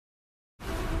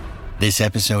This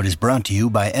episode is brought to you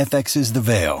by FX's The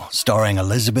Veil, starring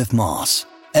Elizabeth Moss.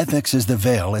 FX's The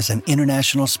Veil is an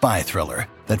international spy thriller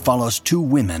that follows two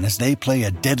women as they play a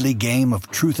deadly game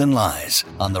of truth and lies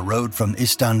on the road from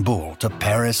Istanbul to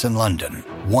Paris and London.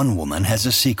 One woman has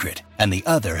a secret, and the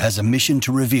other has a mission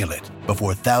to reveal it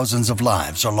before thousands of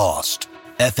lives are lost.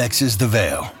 FX's The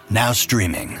Veil, now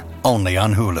streaming, only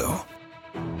on Hulu.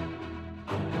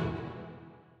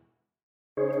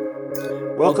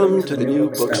 Welcome to the New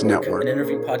Books Network, an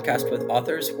interview podcast with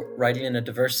authors writing in a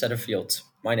diverse set of fields.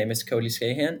 My name is Cody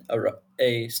Skahan,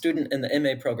 a student in the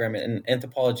MA program in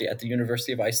anthropology at the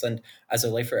University of Iceland as a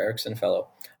Leifur Eriksson Fellow.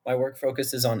 My work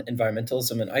focuses on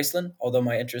environmentalism in Iceland, although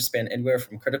my interests span anywhere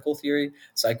from critical theory,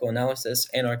 psychoanalysis,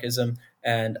 anarchism,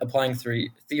 and applying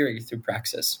theory through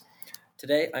praxis.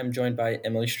 Today, I'm joined by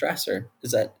Emily Strasser.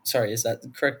 Is that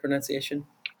the correct pronunciation?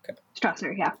 Okay.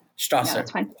 Strasser, yeah. Strasser. Yeah,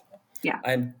 that's fine. Yeah.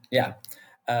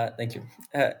 Thank you.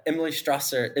 Emily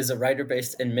Strasser is a writer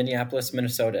based in Minneapolis,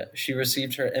 Minnesota. She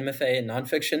received her MFA in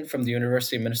nonfiction from the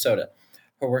University of Minnesota.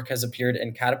 Her work has appeared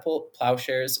in Catapult,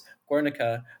 Plowshares,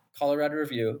 Guernica, Colorado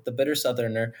Review, The Bitter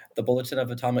Southerner, The Bulletin of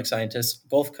Atomic Scientists,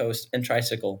 Gulf Coast, and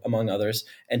Tricycle, among others,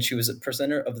 and she was a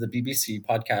presenter of the BBC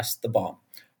podcast The Bomb.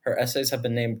 Her essays have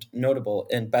been named notable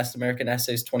in Best American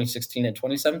Essays 2016 and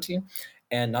 2017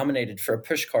 and nominated for a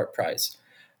Pushcart Prize.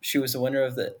 She was a winner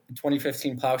of the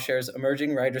 2015 Plowshares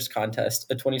Emerging Writers Contest,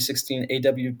 a 2016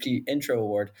 AWP Intro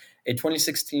Award, a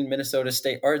 2016 Minnesota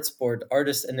State Arts Board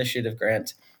Artist Initiative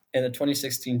Grant, and the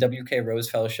 2016 WK Rose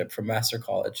Fellowship from Vassar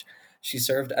College. She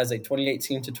served as a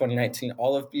 2018 to 2019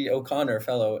 Olive B. O'Connor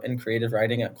Fellow in Creative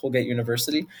Writing at Colgate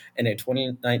University and a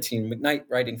 2019 McKnight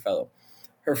Writing Fellow.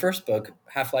 Her first book,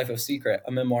 Half-Life of Secret,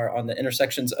 a memoir on the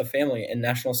intersections of family and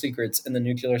national secrets in the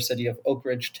nuclear city of Oak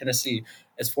Ridge, Tennessee,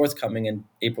 is forthcoming in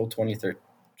April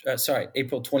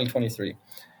 2023.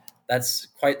 That's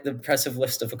quite the impressive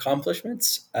list of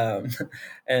accomplishments.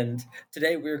 And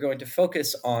today we're going to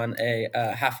focus on a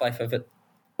Half-Life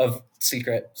of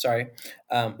Secret,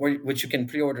 which you can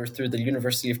pre-order through the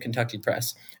University of Kentucky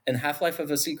Press. In Half-Life of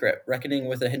a Secret, Reckoning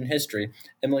with a Hidden History,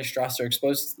 Emily Strasser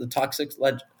exposed the toxic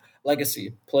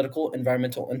legacy, political,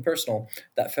 environmental, and personal,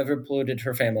 that forever polluted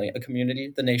her family, a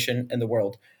community, the nation, and the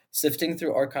world. Sifting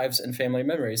through archives and family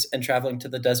memories and traveling to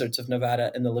the deserts of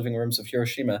Nevada and the living rooms of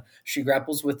Hiroshima, she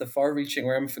grapples with the far-reaching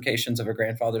ramifications of her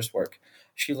grandfather's work.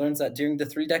 She learns that during the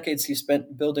 3 decades he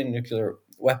spent building nuclear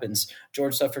weapons,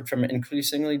 George suffered from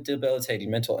increasingly debilitating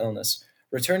mental illness.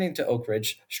 Returning to Oak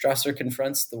Ridge, Strasser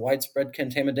confronts the widespread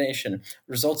contamination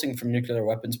resulting from nuclear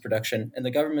weapons production and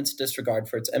the government's disregard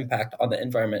for its impact on the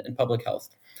environment and public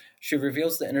health. She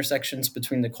reveals the intersections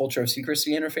between the culture of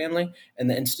secrecy in her family and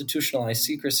the institutionalized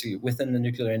secrecy within the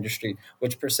nuclear industry,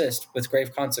 which persist with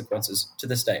grave consequences to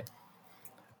this day.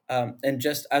 And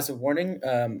just as a warning,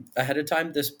 ahead of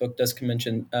time, this book does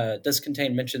contain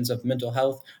mentions of mental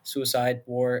health, suicide,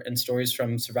 war, and stories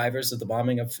from survivors of the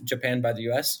bombing of Japan by the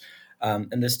U.S.,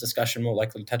 and this discussion will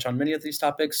likely touch on many of these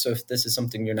topics. So if this is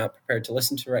something you're not prepared to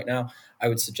listen to right now, I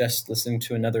would suggest listening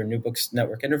to another New Books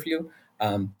Network interview.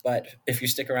 But if you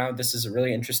stick around, this is a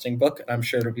really interesting book. I'm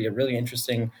sure it'll be a really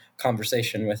interesting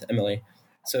conversation with Emily.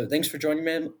 So thanks for joining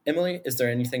me, Emily. Is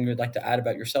there anything you'd like to add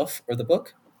about yourself or the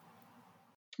book?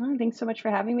 Oh, thanks so much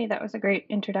for having me. That was a great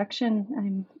introduction.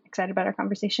 I'm excited about our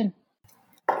conversation.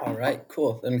 All right,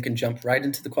 cool. Then we can jump right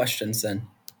into the questions then.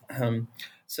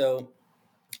 So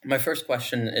my first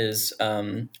question is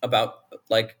about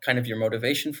kind of your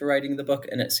motivation for writing the book,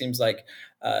 and it seems like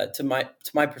to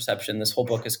my perception, this whole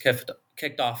book is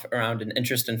kicked off around an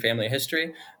interest in family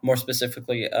history, more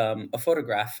specifically a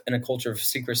photograph and a culture of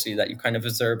secrecy that you kind of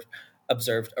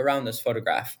observed around this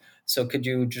photograph. So could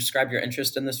you describe your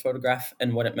interest in this photograph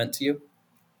and what it meant to you?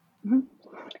 Mm-hmm.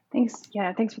 Thanks.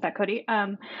 Yeah, thanks for that, Cody.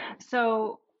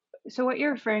 So what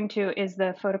you're referring to is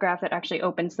the photograph that actually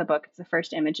opens the book. It's the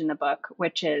first image in the book,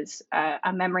 which is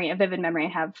a vivid memory I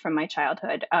have from my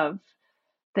childhood of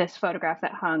this photograph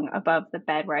that hung above the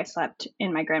bed where I slept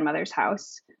in my grandmother's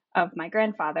house of my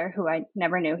grandfather, who I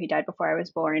never knew. He died before I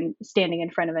was born, standing in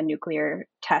front of a nuclear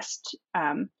test,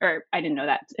 or I didn't know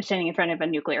that, standing in front of a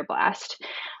nuclear blast.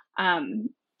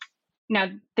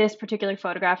 Now, this particular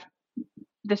photograph,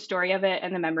 the story of it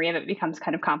and the memory of it becomes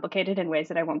kind of complicated in ways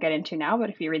that I won't get into now.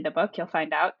 But if you read the book, you'll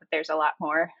find out that there's a lot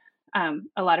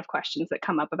of questions that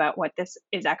come up about what this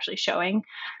is actually showing.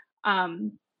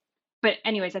 But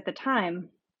anyways, at the time,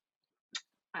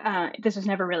 this was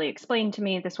never really explained to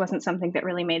me. This wasn't something that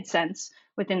really made sense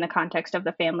within the context of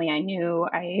the family I knew.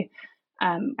 I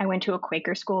went to a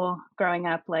Quaker school growing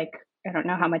up. I don't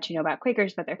know how much you know about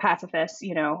Quakers, but they're pacifists.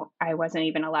 I wasn't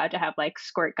even allowed to have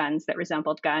squirt guns that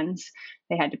resembled guns.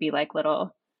 They had to be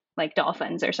little like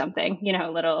dolphins or something,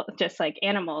 little just like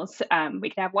animals. We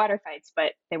could have water fights,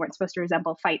 but they weren't supposed to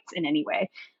resemble fights in any way.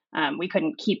 We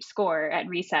couldn't keep score at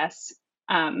recess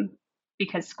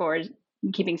because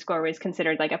keeping score was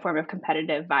considered like a form of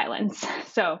competitive violence.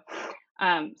 So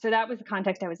that was the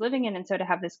context I was living in. And so to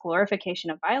have this glorification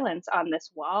of violence on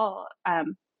this wall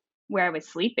where I was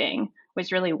sleeping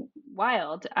was really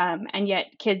wild. And yet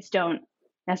kids don't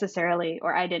necessarily,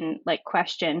 or I didn't like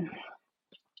question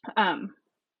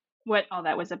what all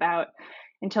that was about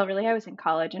until really I was in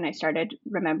college and I started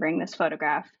remembering this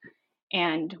photograph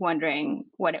and wondering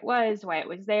what it was, why it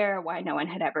was there, why no one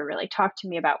had ever really talked to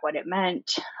me about what it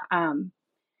meant. And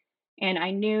I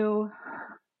knew,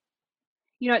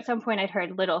 at some point I'd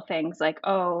heard little things like,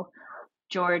 oh,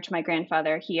 George, my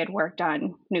grandfather, he had worked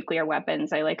on nuclear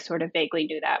weapons. I like sort of vaguely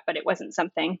knew that, but it wasn't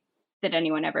something that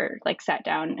anyone ever like sat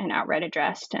down and outright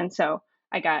addressed. And so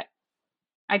I got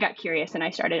curious and I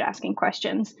started asking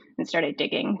questions and started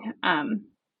digging. And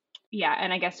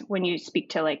I guess when you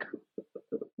speak to like,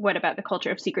 what about the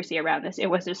culture of secrecy around this? It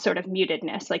was this sort of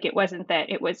mutedness. Like it wasn't that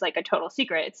it was like a total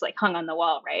secret. It's like hung on the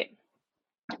wall, right?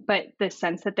 But the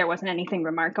sense that there wasn't anything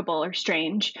remarkable or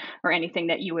strange or anything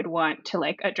that you would want to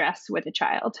like address with a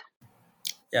child.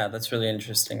 Yeah, that's really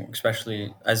interesting,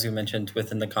 especially as you mentioned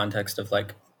within the context of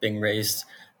like being raised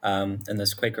in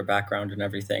this Quaker background and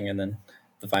everything, and then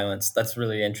the violence. That's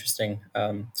really interesting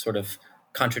sort of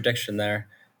contradiction there.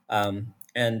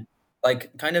 And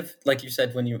like kind of like you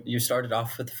said, when you started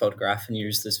off with the photograph and you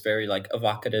used this very like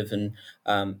evocative and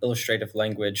illustrative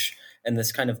language, and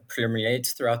this kind of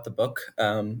permeates throughout the book.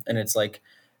 And it's like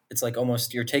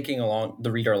almost you're taking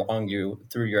the reader along you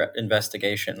through your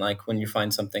investigation. Like when you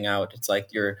find something out, it's like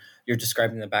you're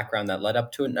describing the background that led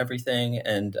up to it and everything.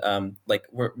 And like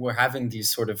we're having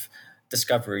these sort of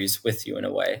discoveries with you in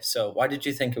a way. So why did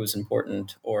you think it was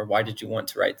important, or why did you want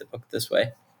to write the book this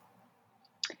way?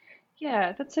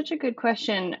 Yeah, that's such a good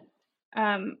question.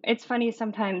 It's funny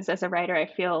sometimes as a writer, I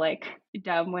feel like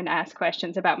dumb when asked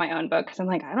questions about my own book because I'm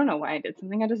like, I don't know why I did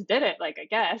something. I just did it, like, I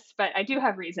guess. But I do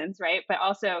have reasons, right? But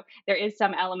also there is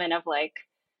some element of like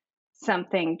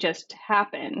something just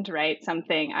happened, right?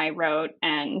 Something I wrote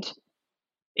and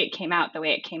it came out the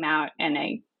way it came out and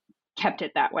I kept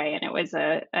it that way. And it was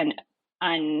an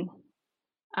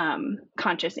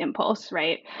unconscious impulse,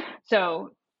 right?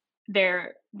 So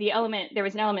there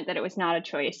was an element that it was not a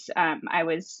choice. I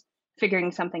was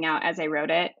figuring something out as I wrote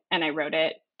it, and I wrote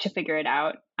it to figure it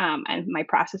out. And my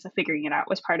process of figuring it out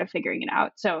was part of figuring it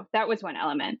out. So that was one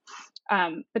element.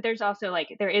 But there's also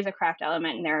like there is a craft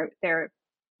element, and there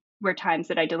were times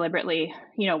that I deliberately,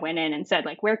 went in and said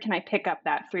like, where can I pick up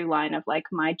that through line of like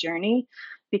my journey?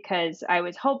 Because I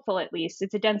was hopeful, at least.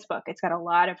 It's a dense book. It's got a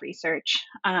lot of research.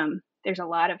 There's a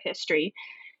lot of history.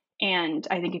 And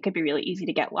I think it could be really easy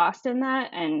to get lost in that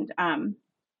and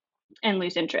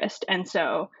lose interest. And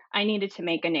so I needed to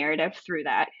make a narrative through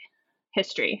that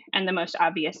history. And the most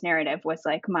obvious narrative was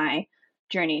like my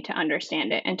journey to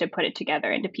understand it and to put it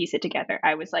together and to piece it together.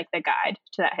 I was like the guide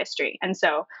to that history. And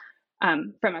so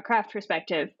from a craft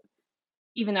perspective,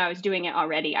 even though I was doing it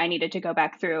already, I needed to go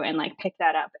back through and like pick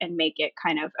that up and make it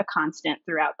kind of a constant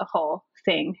throughout the whole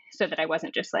thing so that I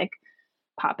wasn't just like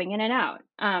popping in and out.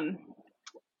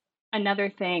 Another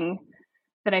thing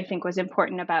that I think was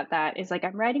important about that is like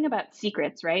I'm writing about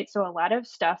secrets, right? So a lot of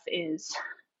stuff is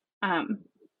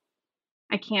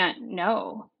I can't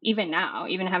know even now,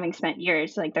 even having spent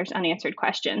years, like there's unanswered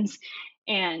questions.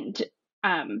 And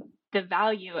the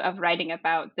value of writing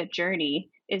about the journey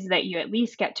is that you at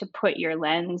least get to put your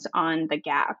lens on the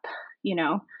gap,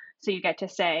 So you get to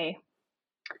say,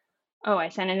 oh, I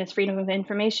sent in this Freedom of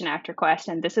Information Act request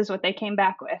and this is what they came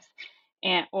back with.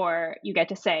 Or you get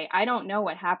to say, I don't know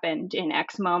what happened in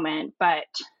X moment, but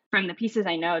from the pieces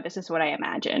I know, this is what I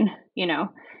imagine,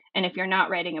 And if you're not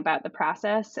writing about the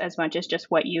process as much as just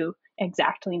what you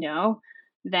exactly know,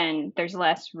 then there's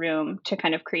less room to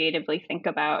kind of creatively think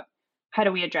about how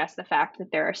do we address the fact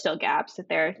that there are still gaps, that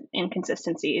there are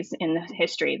inconsistencies in the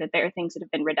history, that there are things that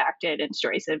have been redacted and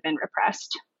stories that have been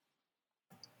repressed.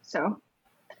 So.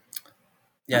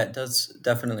 Yeah, it does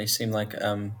definitely seem like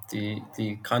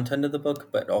the content of the book,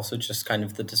 but also just kind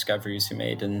of the discoveries you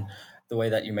made and the way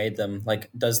that you made them, like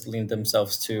does lend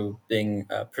themselves to being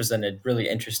presented really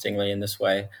interestingly in this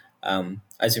way.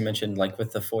 As you mentioned, like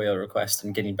with the FOIA request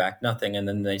and getting back nothing, and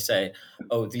then they say,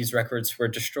 "Oh, these records were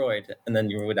destroyed," and then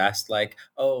you would ask, like,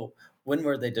 "Oh, when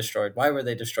were they destroyed? Why were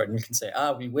they destroyed?" And you can say,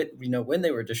 we know when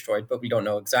they were destroyed, but we don't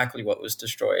know exactly what was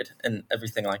destroyed," and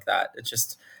everything like that. It's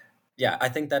just. Yeah, I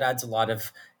think that adds a lot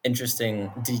of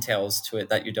interesting details to it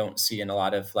that you don't see in a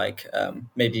lot of like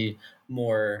maybe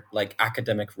more like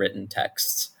academic written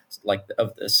texts. like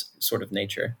of this sort of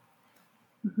nature.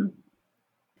 Mm-hmm.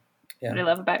 Yeah. What I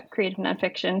love about creative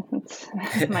nonfiction. It's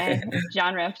my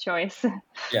genre of choice.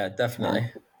 Yeah,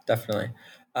 definitely.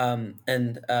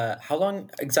 And how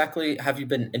long exactly have you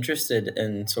been interested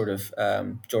in sort of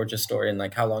Georgia's story, and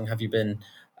like how long have you been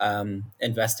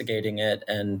investigating it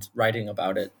and writing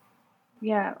about it?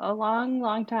 Yeah, a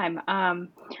long time.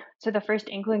 So the first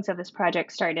inklings of this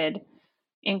project started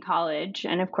in college,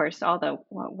 and of course, all the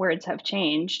words have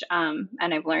changed, and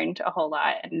I've learned a whole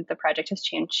lot, and the project has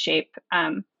changed shape.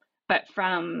 But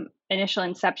from initial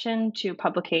inception to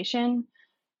publication,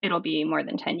 it'll be more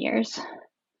than 10 years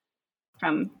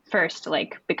from first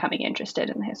like becoming interested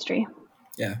in the history.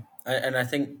 Yeah. And I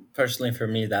think personally for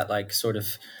me that like sort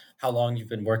of how long you've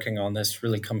been working on this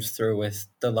really comes through with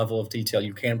the level of detail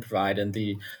you can provide and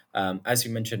the as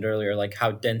you mentioned earlier, like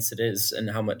how dense it is and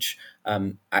how much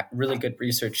really good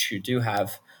research you do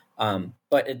have.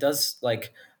 But it does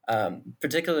like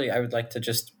particularly I would like to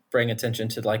just bring attention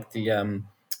to like the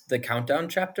countdown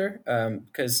chapter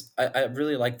because I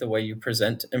really like the way you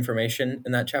present information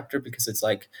in that chapter because it's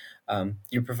like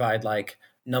you provide like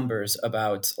numbers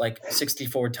about like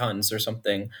 64 tons or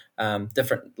something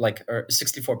different like or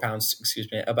 64 pounds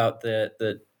excuse me about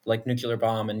the like nuclear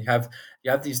bomb and you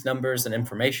have these numbers and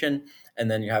information and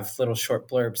then you have little short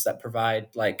blurbs that provide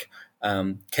like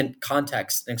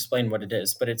context and explain what it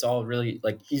is but it's all really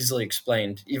like easily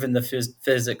explained even the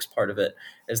physics part of it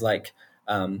is like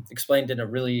explained in a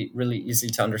really really easy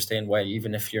to understand way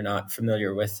even if you're not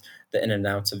familiar with the in and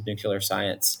outs of nuclear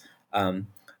science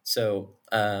so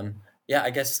yeah,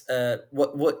 I guess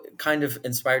what kind of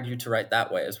inspired you to write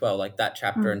that way as well, like that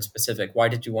chapter in specific? Why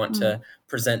did you want to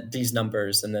present these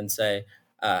numbers and then say,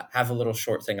 have a little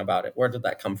short thing about it? Where did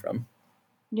that come from?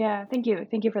 Yeah, thank you.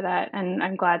 Thank you for that. And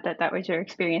I'm glad that that was your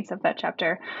experience of that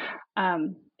chapter,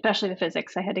 especially the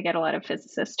physics. I had to get a lot of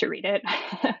physicists to read it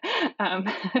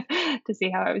to see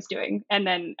how I was doing. And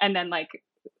then like,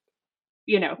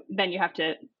 then you have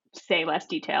to say less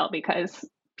detail because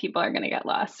people are going to get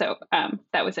lost. So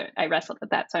that was I wrestled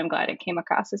with that. So I'm glad it came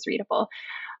across as readable.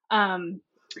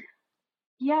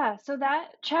 Yeah, so that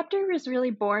chapter was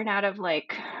really born out of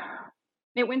like,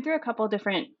 it went through a couple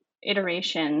different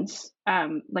iterations,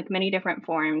 like many different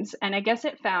forms. And I guess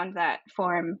it found that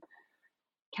form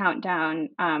countdown.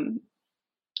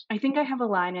 I think I have a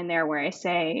line in there where I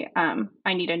say,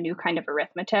 I need a new kind of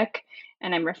arithmetic.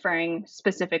 And I'm referring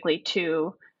specifically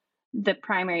to the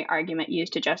primary argument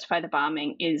used to justify the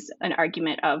bombing is an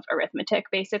argument of arithmetic,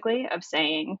 basically, of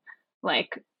saying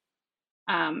like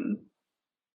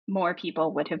more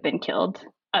people would have been killed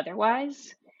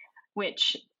otherwise,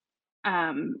 which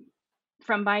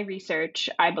from my research,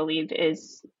 I believe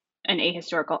is an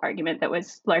ahistorical argument that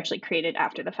was largely created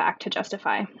after the fact to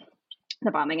justify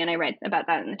the bombing. And I write about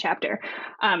that in the chapter.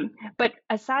 But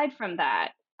aside from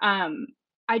that,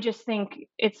 I just think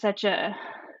it's such a,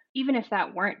 even if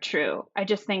that weren't true, I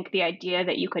just think the idea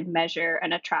that you could measure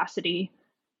an atrocity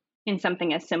in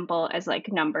something as simple as like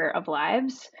number of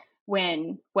lives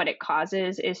when what it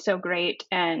causes is so great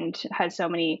and has so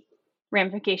many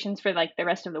ramifications for like the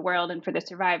rest of the world and for the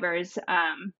survivors,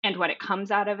 and what it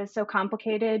comes out of is so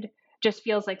complicated, just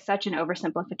feels like such an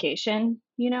oversimplification,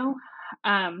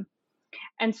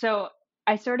 and so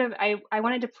I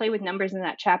wanted to play with numbers in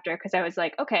that chapter because I was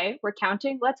like, okay, we're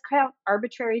counting. Let's count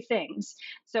arbitrary things.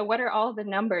 So what are all the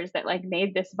numbers that like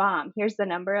made this bomb? Here's the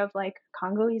number of like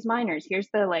Congolese miners. Here's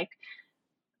the like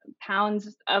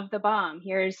pounds of the bomb.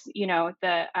 Here's,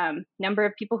 the number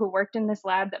of people who worked in this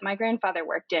lab that my grandfather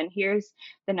worked in. Here's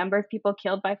the number of people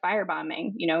killed by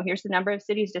firebombing. Here's the number of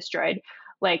cities destroyed.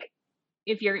 Like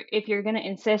if you're going to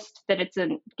insist that it's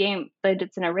a game, that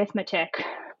it's an arithmetic,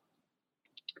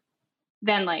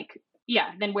 then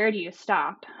then where do you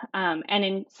stop? And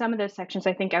in some of those sections,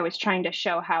 I think I was trying to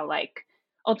show how like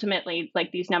ultimately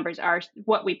like these numbers are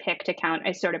what we pick to count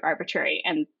as sort of arbitrary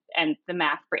and the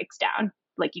math breaks down.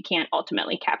 Like you can't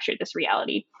ultimately capture this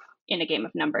reality in a game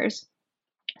of numbers.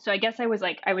 So I guess I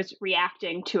was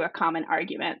reacting to a common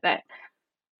argument that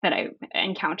I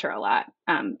encounter a lot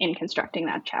in constructing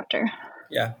that chapter.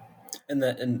 Yeah.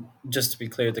 And just to be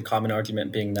clear, the common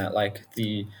argument being that like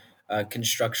the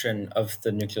construction of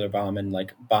the nuclear bomb and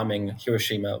like bombing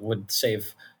Hiroshima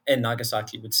and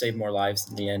Nagasaki would save more lives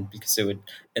in the end because it would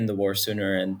end the war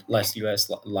sooner and less U.S.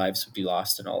 lives would be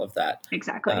lost and all of that.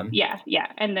 Exactly. Yeah.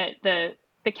 And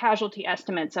the casualty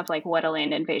estimates of like what a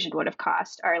land invasion would have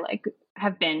cost are like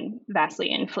have been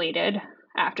vastly inflated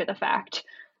after the fact.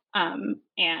 And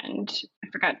I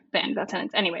forgot the end of that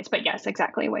sentence. Anyways, but yes,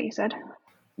 exactly what you said.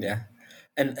 Yeah.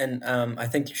 And I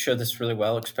think you show this really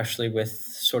well, especially with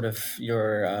sort of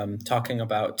your talking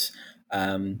about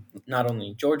not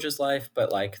only George's life,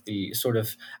 but like the sort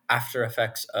of after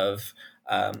effects of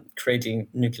creating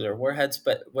nuclear warheads.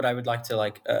 But what I would like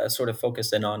to sort of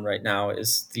focus in on right now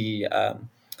is the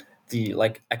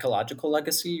like ecological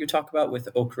legacy you talk about with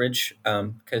Oak Ridge,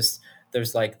 because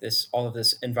there's like this all of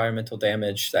this environmental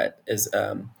damage that is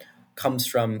comes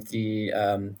from the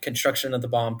construction of the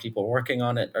bomb. People working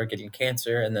on it are getting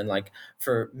cancer, and then like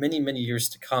for many years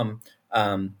to come,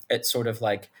 it sort of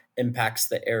like impacts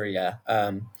the area.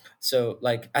 So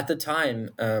like at the time,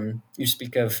 you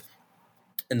speak of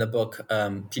in the book,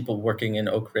 people working in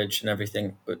Oak Ridge and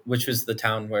everything, which was the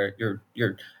town where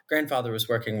your grandfather was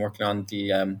working on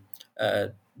the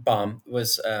bomb,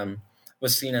 was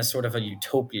seen as sort of a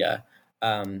utopia.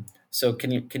 So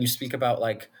can you speak about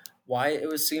like why it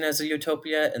was seen as a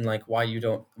utopia, and like why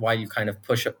you kind of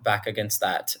push back against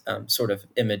that sort of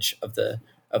image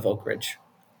of Oak Ridge?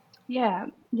 Yeah,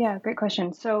 great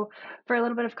question. So, for a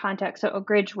little bit of context, so Oak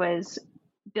Ridge was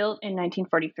built in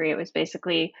 1943. It was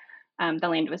basically the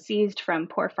land was seized from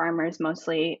poor farmers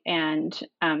mostly, and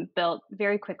built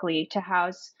very quickly to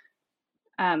house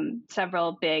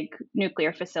several big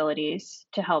nuclear facilities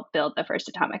to help build the first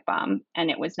atomic bomb. And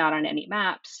it was not on any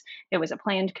maps. It was a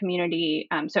planned community,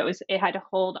 so it had to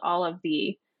hold all of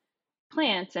the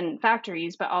plants and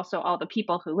factories, but also all the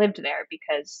people who lived there,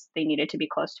 because they needed to be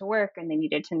close to work and they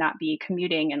needed to not be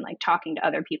commuting and like talking to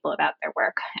other people about their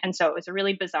work. And so it was a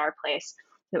really bizarre place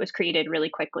that was created really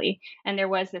quickly. And there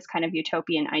was this kind of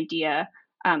utopian idea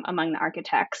among the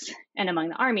architects and among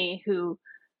the army, who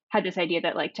had this idea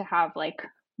that like to have like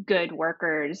good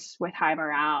workers with high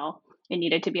morale, it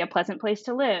needed to be a pleasant place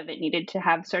to live. It needed to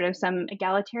have sort of some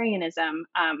egalitarianism.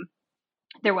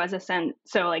 There was a sense,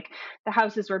 so like the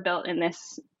houses were built in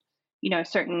this,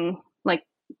 certain like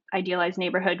idealized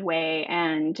neighborhood way,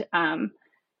 and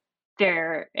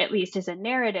there at least is a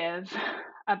narrative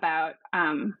about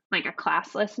like a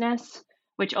classlessness,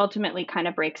 which ultimately kind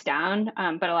of breaks down.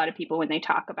 But a lot of people, when they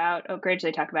talk about Oak Ridge,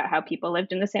 they talk about how people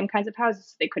lived in the same kinds of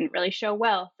houses. They couldn't really show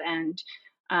wealth, and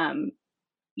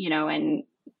and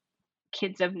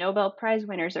kids of Nobel Prize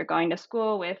winners are going to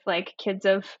school with like kids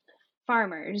of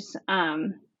farmers.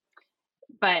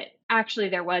 But actually,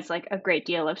 there was like a great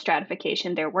deal of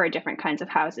stratification. There were different kinds of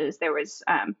houses. There was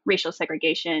racial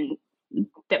segregation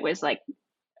that was like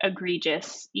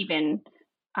egregious, even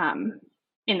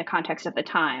in the context of the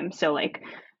time. So, like,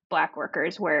 Black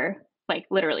workers were like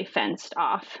literally fenced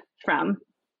off from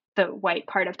the white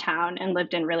part of town and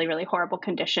lived in really, really horrible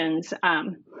conditions.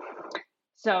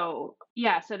 So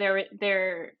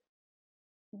there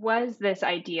was this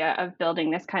idea of building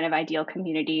this kind of ideal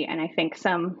community. And I think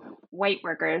some white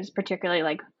workers, particularly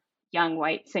like young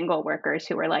white single workers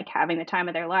who were like having the time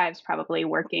of their lives, probably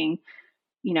working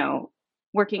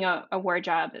a war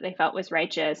job that they felt was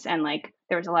righteous. And like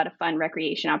there was a lot of fun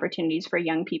recreation opportunities for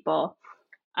young people.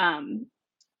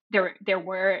 There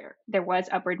was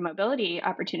upward mobility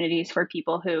opportunities for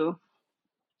people who,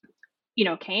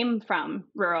 came from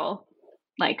rural,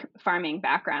 like farming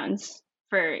backgrounds.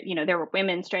 There were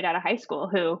women straight out of high school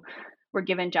who were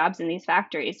given jobs in these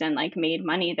factories and like made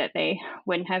money that they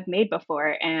wouldn't have made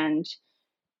before, and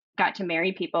got to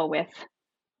marry people with,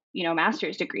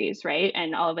 master's degrees, right?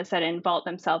 And all of a sudden vault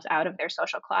themselves out of their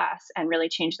social class and really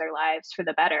change their lives for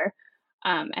the better.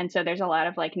 And so there's a lot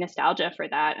of like nostalgia for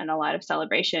that, and a lot of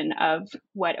celebration of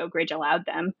what Oak Ridge allowed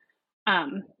them.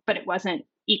 But it wasn't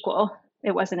equal.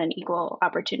 It wasn't an equal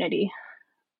opportunity.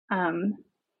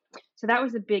 So that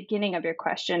was the beginning of your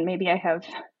question. Maybe I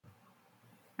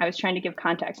was trying to give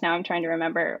context. Now I'm trying to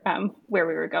remember where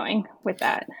we were going with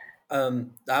that.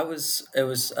 It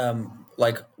was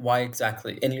like, why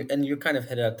exactly? And you kind of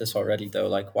hit at this already though,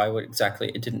 like why would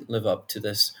exactly it didn't live up to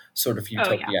this sort of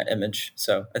utopia image.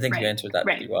 So I think you answered that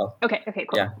pretty well. Okay, cool.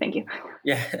 Yeah. Thank you.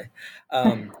 Yeah.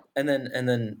 And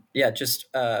then just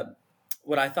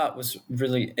what I thought was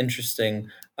really interesting,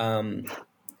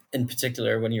 in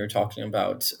particular, when you were talking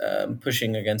about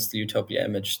pushing against the utopia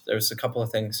image, there's a couple of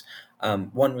things.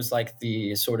 One was like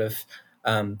the sort of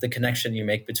the connection you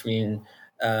make between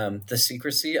the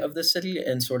secrecy of the city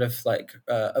and sort of like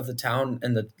of the town,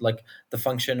 and the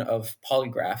function of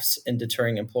polygraphs in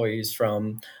deterring employees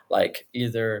from like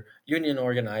either union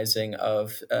organizing,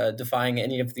 of defying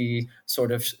any of the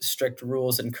sort of strict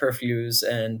rules and curfews,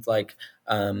 and like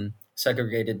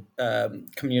segregated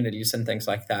communities and things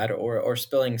like that, or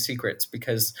spilling secrets,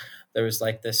 because there was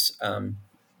like this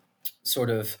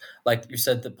sort of, like you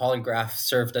said, the polygraph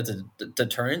served as a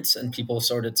deterrence, and people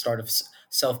sort of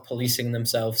self-policing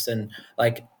themselves and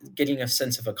like getting a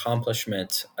sense of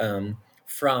accomplishment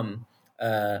from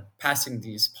passing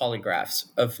these polygraphs,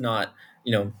 of not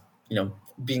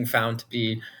being found to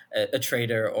be a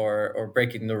traitor or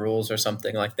breaking the rules or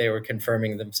something. Like they were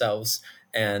confirming themselves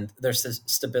and their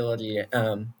stability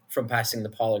from passing the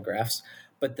polygraphs.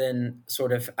 But then,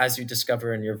 sort of as you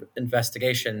discover in your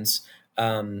investigations,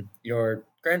 your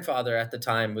grandfather at the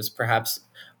time was perhaps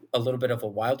a little bit of a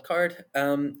wild card,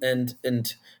 and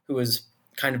who was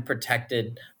kind of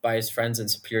protected by his friends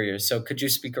and superiors. So could you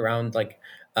speak around like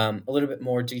a little bit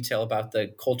more detail about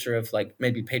the culture of like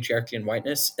maybe patriarchy and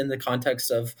whiteness in the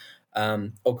context of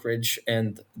Oak Ridge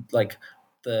and like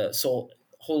the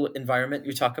whole environment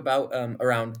you talk about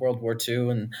around World War II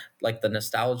and like the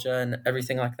nostalgia and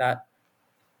everything like that?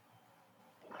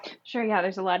 Sure, yeah,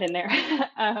 there's a lot in there,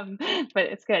 but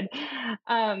it's good.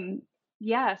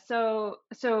 Yeah, so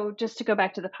just to go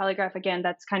back to the polygraph again,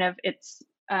 that's kind of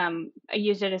I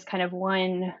used it as kind of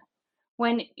one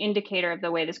indicator of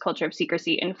the way this culture of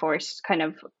secrecy enforced kind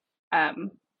of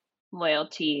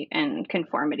loyalty and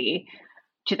conformity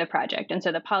to the project. And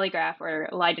so the polygraph or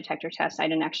lie detector test, I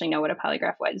didn't actually know what a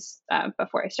polygraph was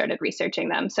before I started researching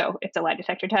them. So it's a lie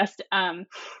detector test,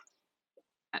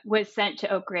 was sent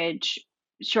to Oak Ridge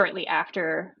shortly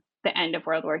after the end of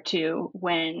World War II,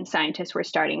 when scientists were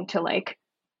starting to like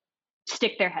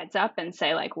stick their heads up and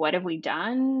say, like, what have we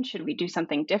done? Should we do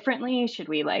something differently? Should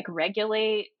we like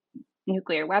regulate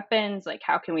nuclear weapons? Like,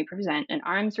 how can we prevent an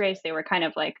arms race? They were kind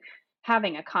of like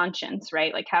having a conscience,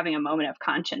 right? Like having a moment of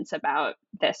conscience about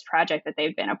this project that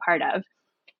they've been a part of.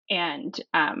 And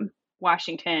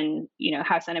Washington,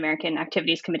 House Un-American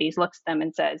Activities Committees looks at them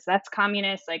and says, that's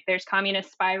communist, like there's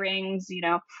communist spy rings,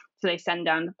 so they send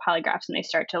down the polygraphs and they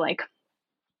start to like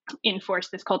enforce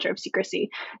this culture of secrecy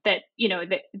that,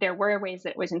 that there were ways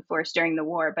that it was enforced during the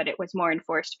war, but it was more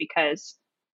enforced because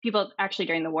people actually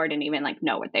during the war didn't even like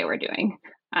know what they were doing.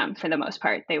 For the most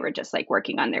part, they were just like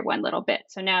working on their one little bit.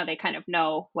 So now they kind of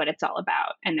know what it's all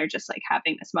about and they're just like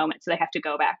having this moment. So they have to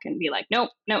go back and be like, nope,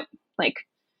 like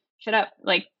shut up,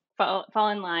 like fall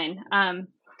in line.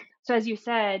 So as you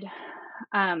said,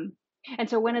 and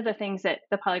so one of the things that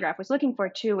the polygraph was looking for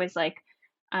too was like,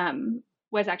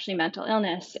 was actually mental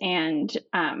illness. And,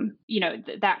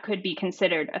 that could be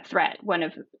considered a threat. One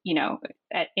of,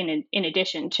 in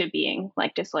addition to being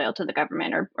like disloyal to the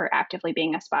government or actively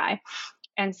being a spy.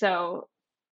 And so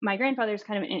my grandfather's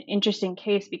kind of an interesting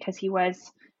case because he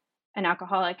was an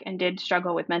alcoholic and did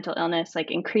struggle with mental illness,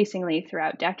 like increasingly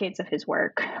throughout decades of his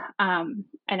work. And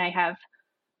I have,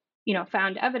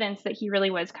 found evidence that he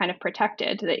really was kind of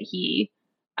protected, that he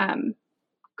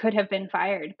could have been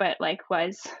fired, but like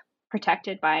was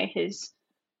protected by his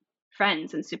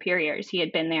friends and superiors. He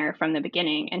had been there from the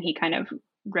beginning and he kind of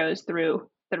rose through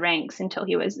the ranks until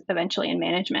he was eventually in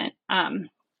management.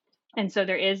 And so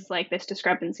there is like this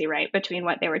discrepancy, right, between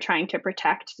what they were trying to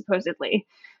protect supposedly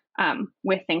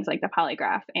with things like the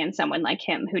polygraph and someone like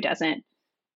him who does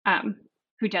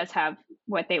have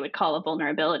what they would call a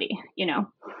vulnerability,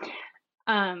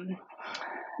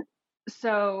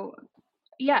 So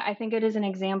yeah, I think it is an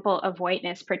example of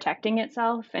whiteness protecting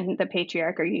itself and the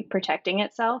patriarchy protecting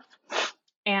itself.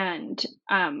 And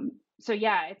so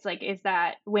yeah, it's like, is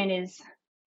that when is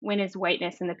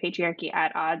whiteness and the patriarchy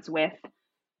at odds with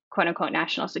quote unquote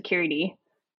national security,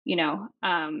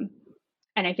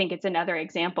 and I think it's another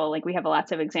example, like we have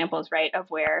lots of examples, right, of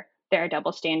where there are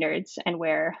double standards and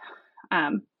where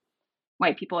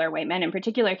white people or white men in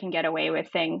particular can get away with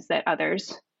things that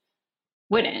others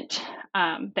wouldn't,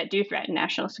 that do threaten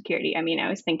national security. I mean, I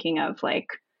was thinking of like,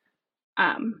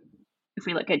 if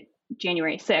we look at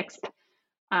January 6th,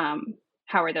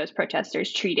 how are those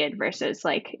protesters treated versus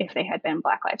like if they had been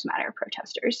Black Lives Matter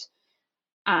protesters?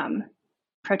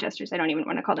 Protesters, I don't even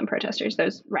want to call them protesters,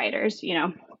 those rioters,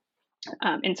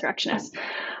 insurrectionists,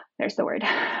 there's the word.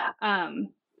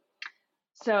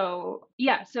 So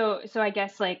yeah, so I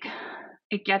guess like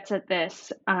it gets at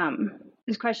this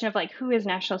question of like, who is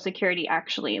national security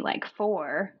actually like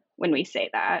for when we say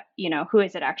that, who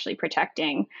is it actually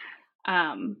protecting?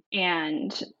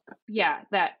 And yeah,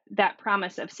 that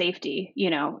promise of safety,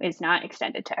 is not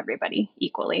extended to everybody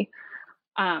equally.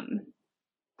 And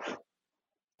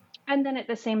then at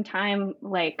the same time,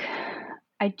 like,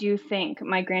 I do think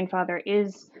my grandfather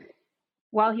is,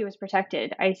 while he was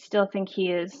protected, I still think he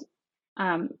is,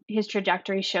 his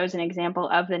trajectory shows an example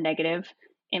of the negative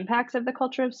impacts of the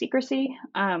culture of secrecy.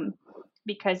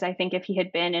 Because I think if he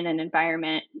had been in an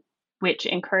environment which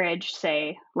encouraged,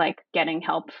 say, like getting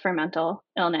help for mental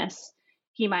illness,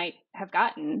 he might have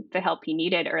gotten the help he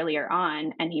needed earlier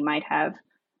on, and he might have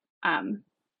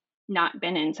not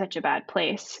been in such a bad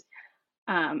place.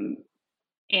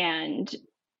 And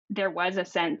there was a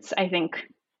sense, I think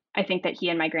that he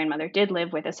and my grandmother did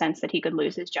live with a sense that he could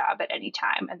lose his job at any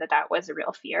time, and that was a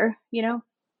real fear,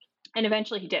 And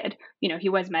eventually he did. He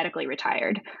was medically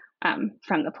retired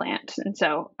from the plant. And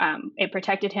so it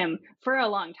protected him for a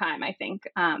long time, I think.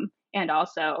 And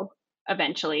also,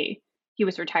 eventually, he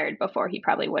was retired before he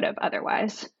probably would have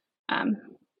otherwise,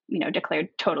 declared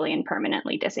totally and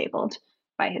permanently disabled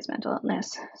by his mental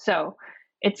illness. So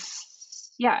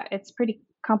it's pretty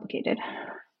complicated.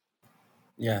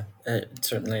 Yeah, it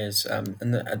certainly is. I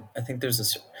think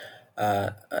there's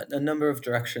a number of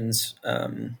directions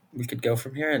we could go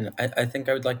from here. And I think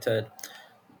I would like to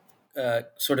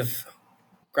sort of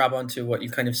grab onto what you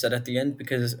kind of said at the end,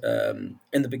 because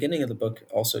in the beginning of the book,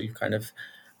 also you kind of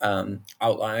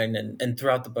outline, and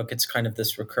throughout the book, it's kind of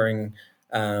this recurring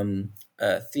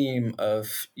theme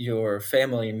of your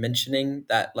family mentioning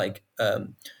that, like,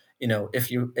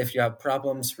 if you have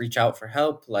problems, reach out for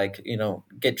help, like,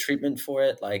 get treatment for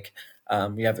it. Like,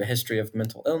 we have a history of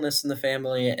mental illness in the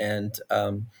family, and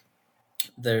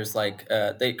there's like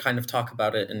they kind of talk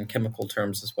about it in chemical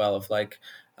terms as well, of like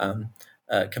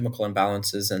chemical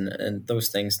imbalances, and those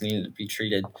things need to be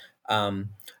treated.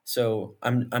 So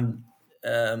I'm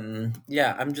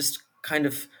just kind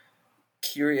of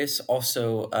curious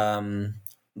also,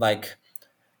 like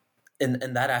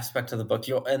in that aspect of the book,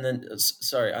 and then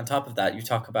sorry, on top of that, you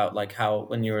talk about like how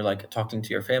when you were like talking to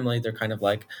your family, they're kind of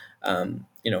like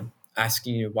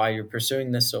asking you why you're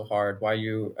pursuing this so hard, why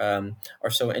you are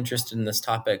so interested in this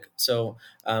topic. So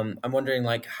I'm wondering,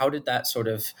 like, how did that sort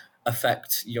of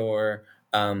affect your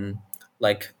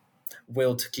like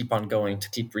will to keep on going, to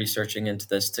keep researching into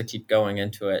this, to keep going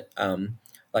into it?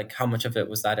 Like, how much of it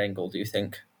was that angle, do you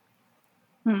think?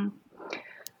 You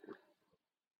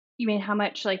mean how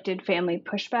much like did family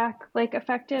pushback like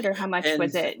affect it, or how much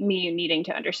was it me needing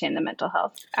to understand the mental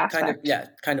health aspect?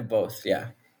 Kind of both. Yeah.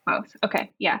 Both.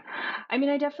 Okay. Yeah. I mean,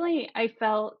 I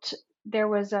felt there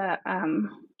was an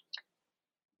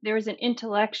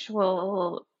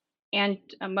intellectual and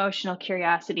emotional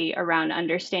curiosity around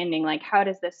understanding, like, how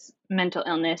does this mental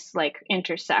illness like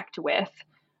intersect with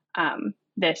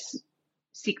this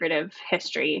secretive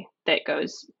history that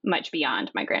goes much beyond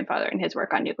my grandfather and his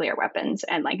work on nuclear weapons,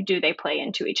 and like, do they play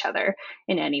into each other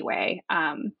in any way?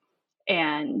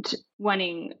 And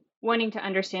wanting to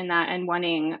understand that, and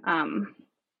wanting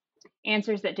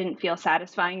answers that didn't feel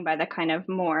satisfying by the kind of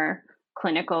more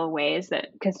clinical ways,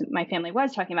 that, because my family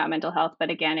was talking about mental health,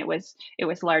 but again, it was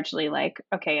largely like,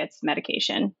 okay, it's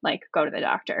medication, like, go to the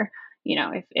doctor,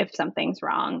 if something's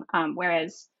wrong.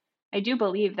 Whereas I do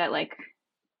believe that like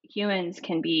humans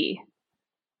can be,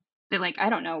 that like, I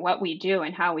don't know, what we do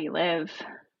and how we live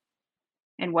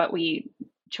and what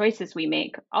choices we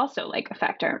make also like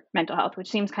affect our mental health, which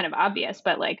seems kind of obvious,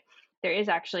 but like there is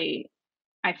actually,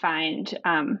 I find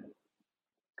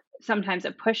sometimes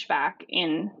a pushback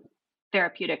in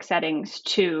therapeutic settings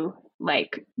to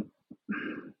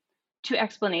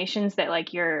explanations that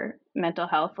like your mental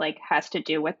health like has to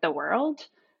do with the world.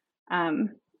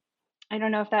 I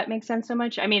don't know if that makes sense so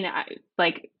much. I mean,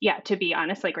 to be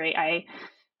honest, like, right, I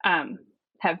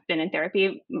have been in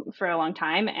therapy for a long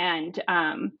time, and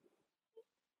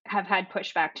have had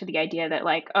pushback to the idea that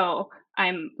like, oh,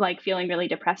 I'm like feeling really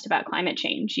depressed about climate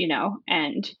change,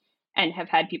 and have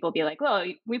had people be like, well,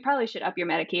 we probably should up your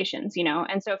medications,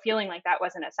 and so feeling like that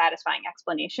wasn't a satisfying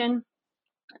explanation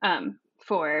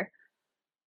for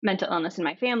mental illness in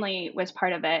my family was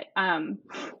part of it. And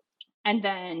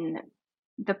then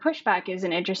the pushback is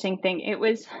an interesting thing.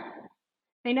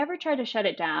 They never tried to shut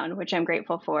it down, which I'm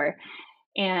grateful for.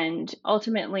 And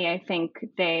ultimately, I think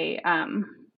they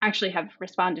actually have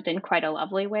responded in quite a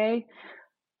lovely way,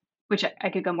 which I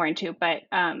could go more into. But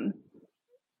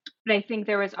I think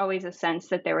there was always a sense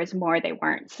that there was more they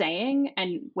weren't saying.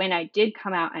 And when I did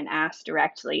come out and ask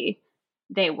directly,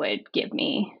 they would give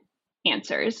me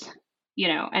answers,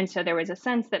 and so there was a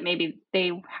sense that maybe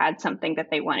they had something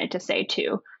that they wanted to say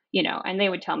too, and they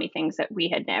would tell me things that we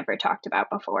had never talked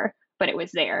about before, but it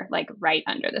was there, like, right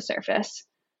under the surface.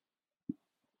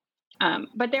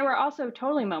 But there were also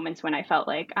totally moments when I felt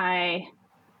like, I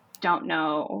don't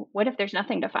know, what if there's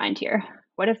nothing to find here?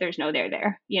 What if there's no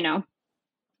there,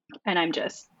 and I'm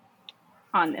just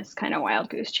on this kind of wild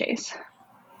goose chase.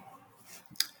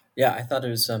 Yeah, I thought it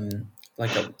was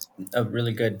like a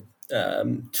really good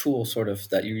tool sort of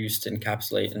that you used to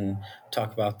encapsulate and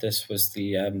talk about this was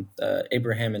the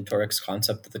Abraham and Torik's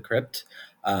concept of the crypt,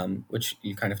 which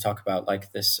you kind of talk about,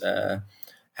 like this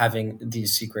having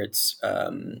these secrets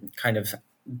kind of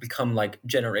become like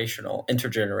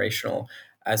intergenerational,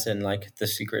 as in like the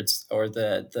secrets or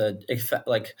the effect,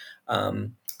 like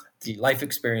the life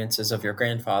experiences of your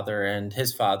grandfather and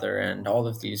his father, and all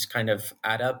of these kind of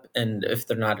add up. And if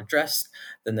they're not addressed,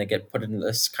 then they get put into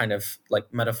this kind of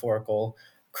like metaphorical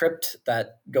crypt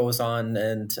that goes on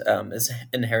and is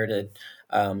inherited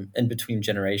in between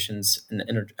generations,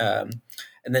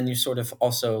 and then you sort of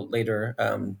also later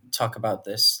talk about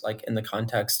this like in the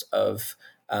context of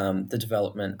the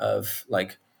development of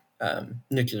like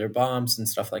nuclear bombs and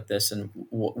stuff like this, and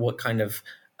what kind of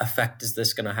effect is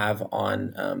this going to have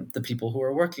on the people who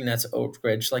are working at Oak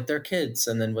Ridge, like their kids,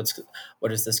 and then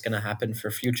what is this going to happen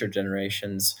for future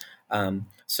generations?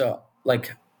 So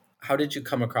like, how did you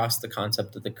come across the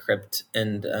concept of the crypt,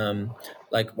 and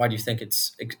like why do you think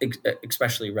it's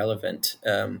especially relevant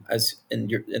as in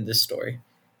this story?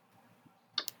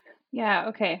 Yeah,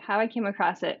 okay. How I came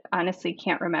across it, honestly,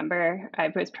 can't remember. I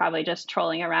was probably just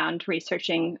trolling around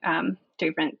researching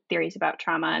different theories about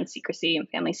trauma and secrecy and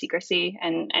family secrecy,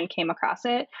 and came across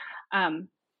it. Um,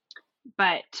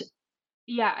 but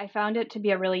yeah, I found it to be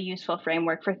a really useful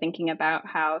framework for thinking about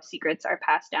how secrets are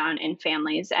passed down in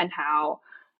families and how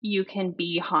you can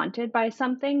be haunted by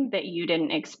something that you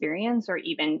didn't experience or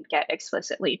even get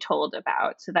explicitly told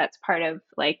about. So that's part of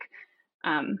like,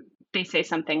 they say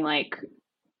something like,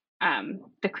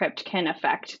 the crypt can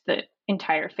affect the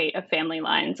entire fate of family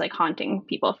lines, like haunting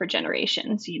people for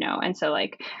generations, you know? And so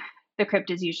like the crypt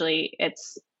is usually,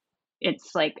 it's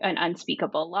like an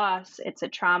unspeakable loss, it's a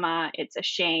trauma, it's a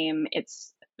shame,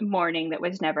 it's mourning that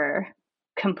was never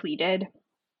completed.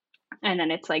 And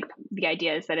then it's like the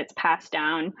idea is that it's passed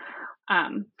down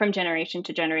from generation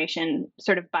to generation,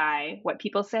 sort of by what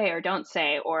people say or don't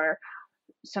say, or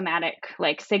somatic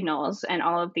like signals, and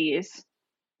all of these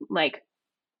like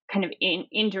kind of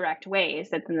indirect ways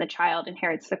that then the child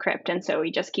inherits the crypt. And so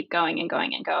we just keep going and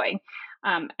going and going.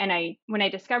 And when I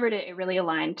discovered it, it really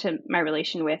aligned to my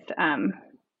relation with, I'm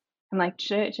like,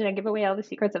 should I give away all the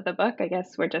secrets of the book? I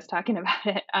guess we're just talking about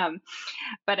it.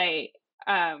 But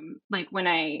like when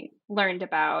I learned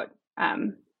about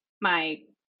my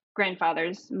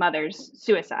grandfather's mother's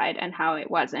suicide and how it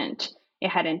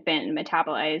hadn't been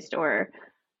metabolized or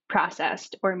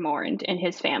processed or mourned in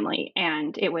his family.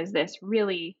 And it was this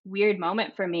really weird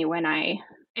moment for me when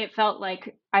it felt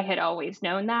like I had always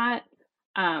known that.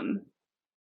 And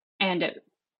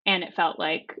it felt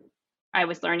like I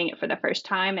was learning it for the first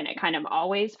time, and it kind of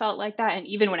always felt like that. And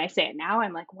even when I say it now,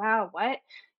 I'm like, wow, what?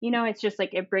 You know, it's just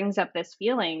like, it brings up this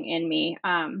feeling in me.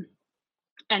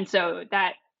 And so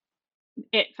that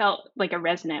it felt like a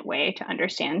resonant way to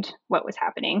understand what was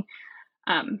happening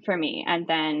for me. And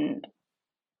then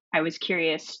I was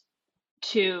curious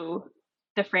to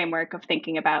the framework of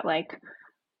thinking about like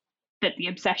that the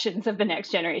obsessions of the next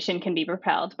generation can be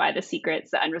propelled by the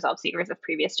secrets, the unresolved secrets of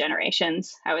previous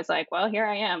generations. I was like, well, here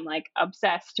I am, like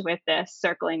obsessed with this,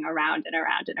 circling around and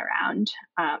around and around.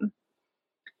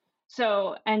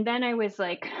 So, and then I was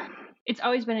like, it's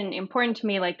always been important to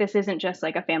me, like this isn't just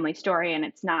like a family story, and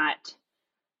it's not,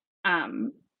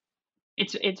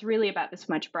 it's really about this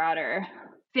much broader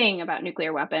thing about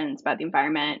nuclear weapons, about the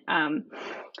environment,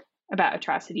 about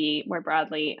atrocity more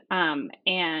broadly.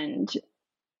 And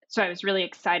so I was really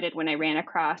excited when I ran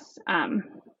across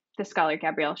the scholar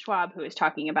Gabrielle Schwab, who was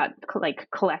talking about like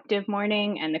collective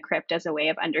mourning and the crypt as a way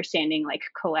of understanding like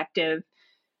collective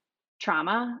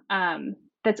trauma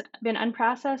that's been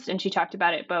unprocessed. And she talked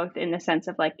about it both in the sense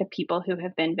of like the people who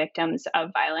have been victims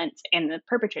of violence and the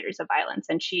perpetrators of violence.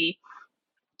 And she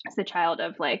is the child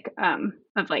of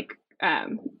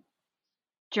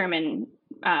German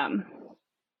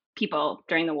people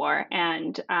during the war,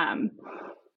 and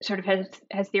sort of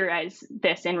has theorized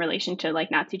this in relation to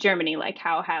like Nazi Germany, like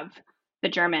how have the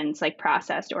Germans like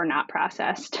processed or not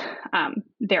processed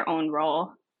their own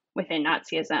role within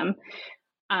Nazism,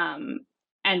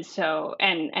 and so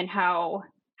and how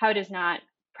does not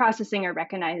processing or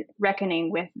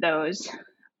reckoning with those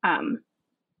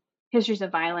histories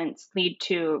of violence lead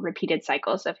to repeated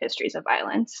cycles of histories of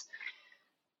violence.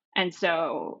 And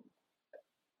so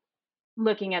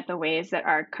looking at the ways that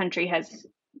our country has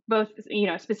both, you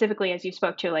know, specifically as you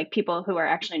spoke to, like people who are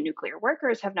actually nuclear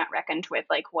workers have not reckoned with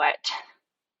like what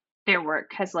their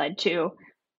work has led to.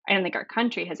 I don't think our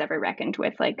country has ever reckoned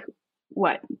with like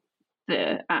what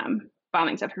the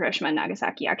bombings of Hiroshima and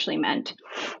Nagasaki actually meant.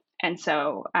 And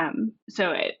so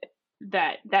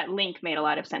that link made a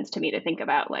lot of sense to me, to think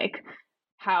about like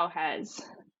how has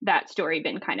that story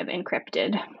been kind of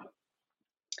encrypted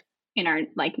in our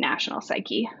like national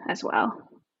psyche as well.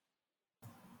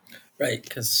 Right,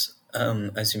 because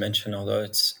as you mentioned, although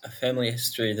it's a family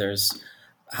history, there's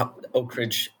Oak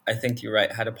Ridge, I think you're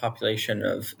right, had a population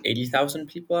of 80,000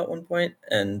 people at one point,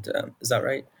 and is that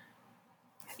right?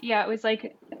 Yeah, it was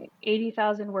like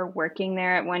 80,000 were working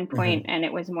there at one point, and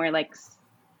it was more like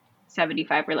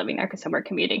 75 were living there because some were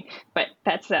commuting. But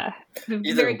that's a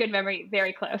very good memory,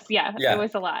 very close. Yeah, it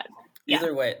was a lot. Yeah.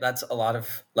 Either way, that's a lot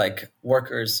of like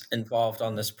workers involved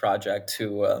on this project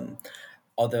who,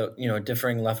 although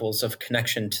differing levels of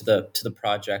connection to the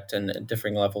project and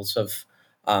differing levels of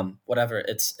whatever,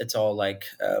 it's all like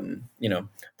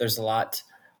there's a lot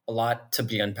to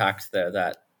be unpacked there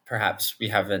that perhaps we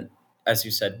haven't, as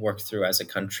you said, worked through as a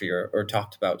country or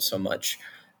talked about so much.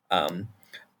 Um,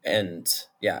 and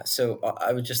yeah, so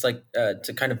I would just like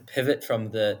to kind of pivot from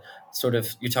the sort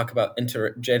of, you talk about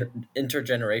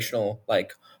intergenerational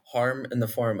like harm in the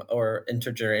form, or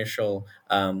intergenerational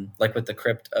like with the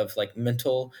crypt of like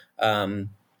mental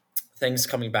things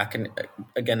coming back and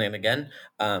again and again,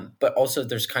 but also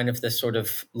there's kind of this sort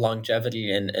of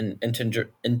longevity and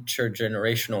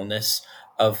intergenerationalness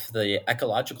of the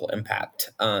ecological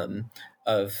impact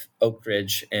of Oak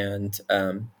Ridge and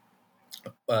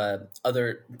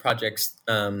other projects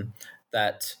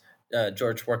that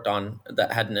George worked on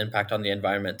that had an impact on the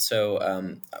environment.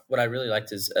 So what I really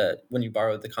liked is when you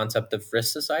borrowed the concept of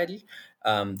risk society.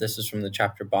 This is from the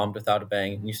chapter Bombed Without a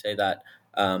Bang, and you say that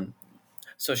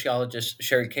sociologists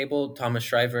Sherry Cable, Thomas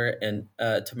Shriver, and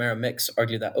Tamara Mix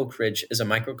argue that Oak Ridge is a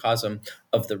microcosm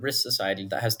of the risk society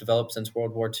that has developed since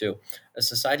World War II, a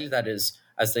society that is,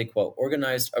 as they quote,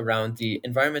 organized around the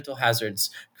environmental hazards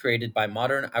created by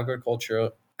modern agricultural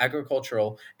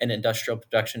and industrial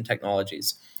production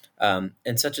technologies.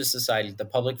 In such a society, the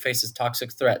public faces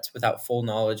toxic threats without full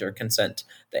knowledge or consent.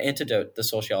 The antidote, the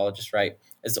sociologists write,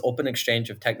 is the open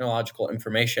exchange of technological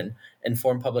information,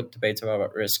 informed public debates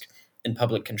about risk, and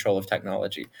public control of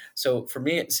technology. So for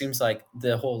me, it seems like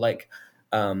the whole like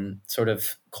sort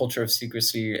of culture of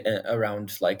secrecy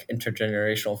around like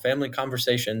intergenerational family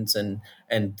conversations and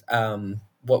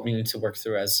what we need to work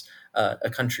through as a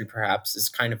country perhaps is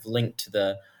kind of linked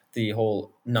to the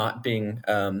whole not being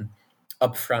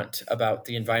upfront about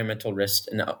the environmental risks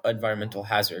and environmental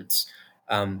hazards.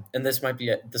 And this might be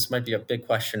a big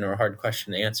question or a hard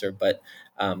question to answer, but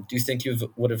do you think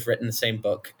you would have written the same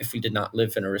book if we did not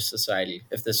live in a risk society,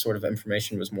 if this sort of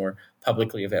information was more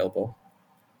publicly available?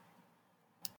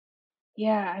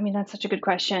 Yeah, I mean, that's such a good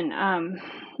question.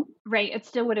 Right, it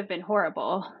still would have been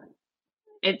horrible.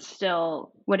 It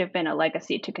still would have been a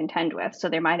legacy to contend with. So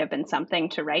there might have been something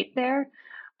to write there.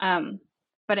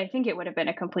 But I think it would have been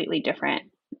a completely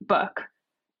different book.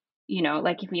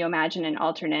 Like if you imagine an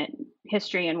alternate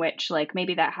history in which like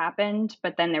maybe that happened,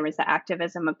 but then there was the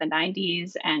activism of the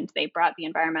 90s and they brought the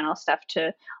environmental stuff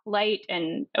to light,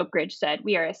 and Oak Ridge said,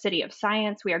 we are a city of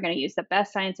science. We are going to use the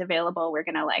best science available. We're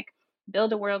going to like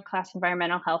build a world-class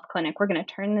environmental health clinic. We're going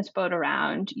to turn this boat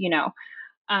around,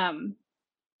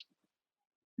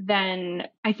 then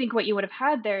I think what you would have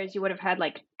had there is you would have had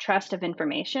like trust of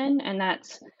information. And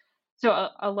that's so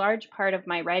a large part of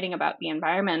my writing about the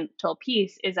environmental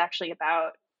piece is actually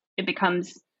about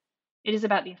it is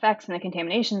about the effects and the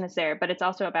contamination that's there, but it's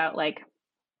also about like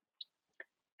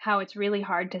how it's really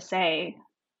hard to say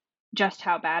just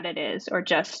how bad it is or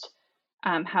just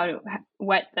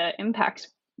what the impacts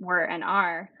were and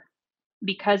are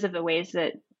because of the ways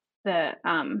that the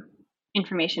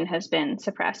information has been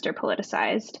suppressed or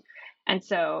politicized. And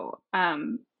so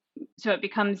it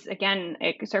becomes, again,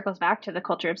 it circles back to the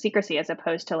culture of secrecy as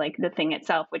opposed to like the thing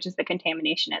itself, which is the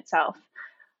contamination itself.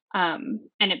 And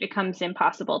it becomes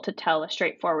impossible to tell a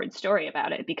straightforward story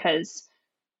about it because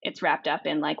it's wrapped up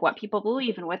in like what people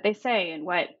believe and what they say and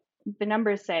what the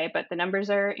numbers say, but the numbers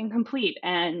are incomplete.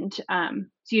 And so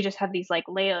you just have these like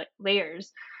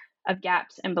layers of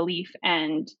gaps and belief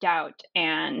and doubt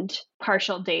and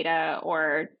partial data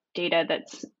or data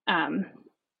that's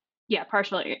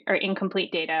partial or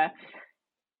incomplete data,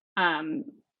 and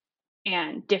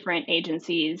different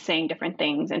agencies saying different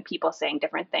things and people saying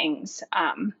different things.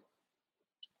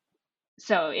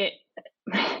 So it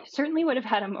certainly would have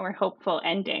had a more hopeful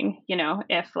ending,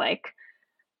 if like,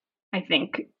 I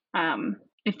think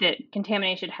if the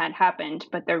contamination had happened,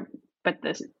 but the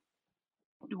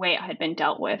way it had been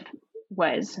dealt with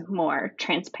was more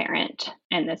transparent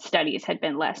and the studies had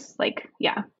been less like,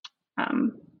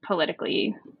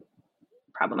 politically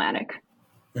problematic.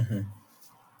 Mm-hmm.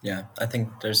 Yeah, I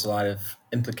think there's a lot of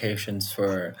implications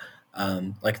for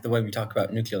like the way we talk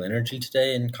about nuclear energy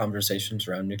today and conversations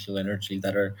around nuclear energy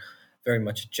that are very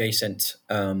much adjacent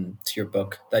to your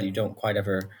book that you don't quite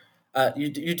ever you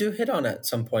do hit on at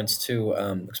some points too,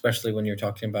 especially when you're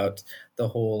talking about the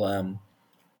whole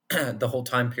the whole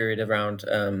time period around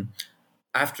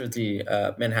after the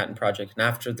Manhattan Project and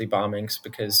after the bombings,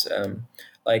 because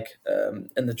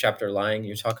in the chapter Lying,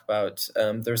 you talk about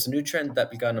there's a new trend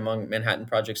that begun among Manhattan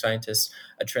Project scientists,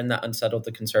 a trend that unsettled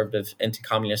the conservative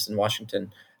anti-communists in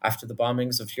Washington. After the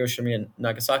bombings of Hiroshima and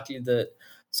Nagasaki, the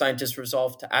scientists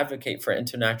resolved to advocate for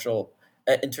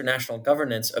international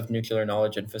governance of nuclear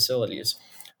knowledge and facilities.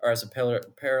 Or as a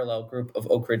parallel group of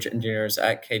Oak Ridge engineers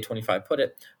at K25 put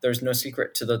it, there's no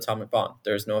secret to the atomic bomb.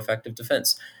 There is no effective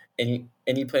defense.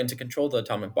 Any plan to control the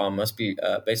atomic bomb must be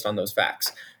based on those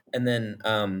facts. And then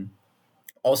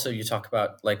also you talk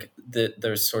about like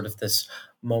there's sort of this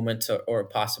moment or a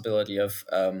possibility of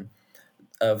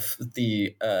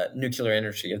the nuclear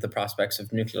energy, of the prospects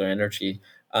of nuclear energy.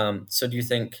 So do you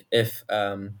think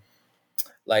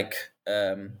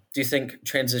do you think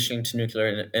transitioning to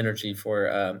nuclear energy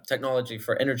for technology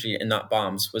for energy and not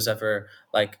bombs was ever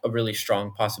like a really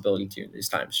strong possibility during these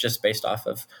times, just based off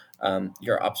of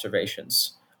your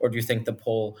observations? Or do you think the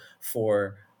pull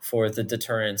for the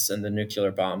deterrence and the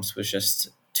nuclear bombs was just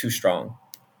too strong?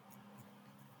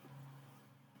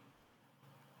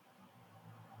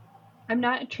 I'm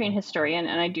not a trained historian,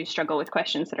 and I do struggle with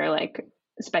questions that are like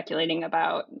speculating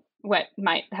about what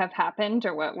might have happened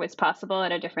or what was possible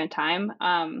at a different time.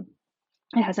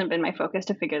 It hasn't been my focus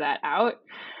to figure that out.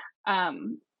 I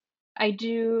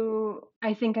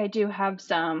think I do have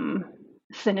some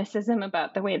cynicism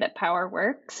about the way that power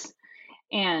works,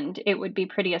 and it would be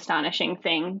pretty astonishing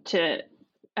thing to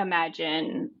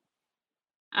imagine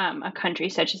a country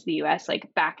such as the US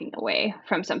like backing away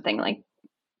from something like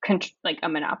a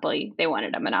monopoly. They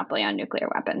wanted a monopoly on nuclear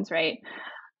weapons, right?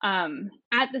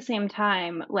 At the same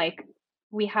time, like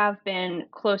we have been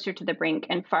closer to the brink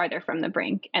and farther from the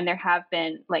brink, and there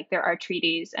are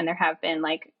treaties and there have been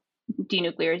like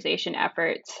denuclearization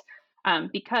efforts,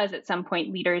 because at some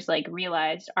point leaders like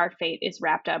realized our fate is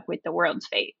wrapped up with the world's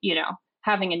fate.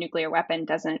 Having a nuclear weapon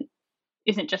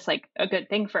isn't just like a good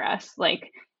thing for us.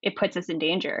 Like it puts us in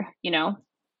danger,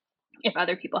 if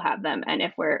other people have them and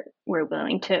if we're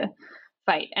willing to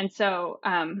fight. And so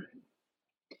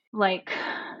like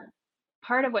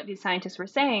part of what these scientists were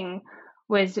saying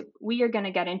was we are going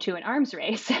to get into an arms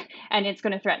race and it's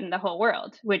going to threaten the whole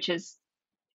world, which is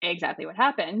exactly what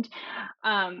happened.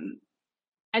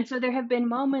 And so there have been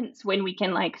moments when we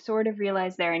can like sort of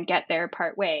realize there and get there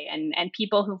part way, and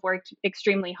people who've worked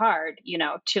extremely hard,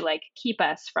 to like keep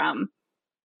us from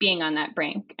being on that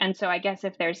brink. And so I guess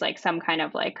if there's like some kind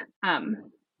of like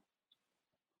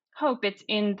hope, it's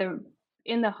in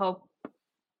the hope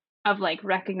of like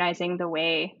recognizing the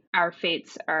way our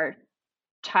fates are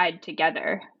tied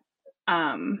together.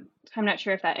 I'm not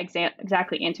sure if that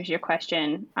exactly answers your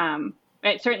question.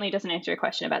 It certainly doesn't answer your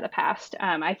question about the past.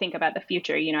 I think about the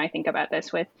future. I think about this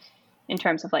in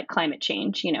terms of like climate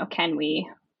change. Can we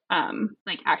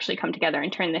like actually come together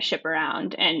and turn this ship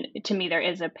around? And to me, there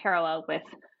is a parallel with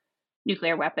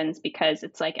nuclear weapons, because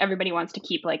it's like everybody wants to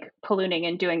keep like polluting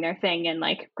and doing their thing and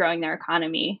like growing their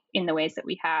economy in the ways that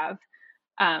we have,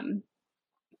 and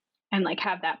like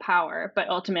have that power, but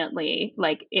ultimately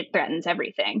like it threatens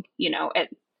everything.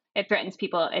 It threatens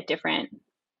people at different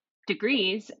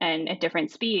degrees and at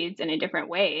different speeds and in different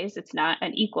ways. It's not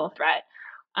an equal threat,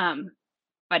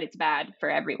 but it's bad for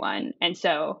everyone. And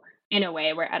so in a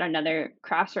way, we're at another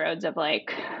crossroads of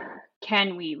like,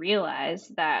 can we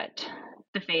realize that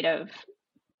the fate of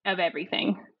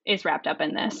everything is wrapped up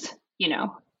in this? I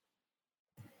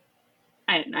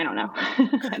don't know.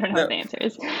 I don't know what the answer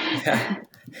is.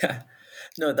 Yeah.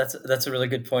 No, that's a really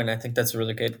good point. I think that's a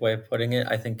really good way of putting it.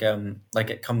 I think like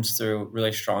it comes through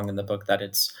really strong in the book that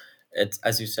it's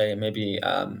as you say, maybe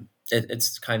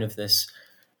it's kind of this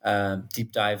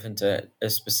deep dive into a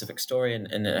specific story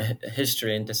and a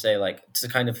history, and to say like to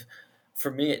kind of,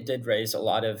 for me, it did raise a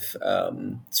lot of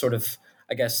sort of,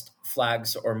 I guess,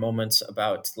 flags or moments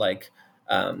about like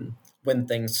when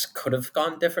things could have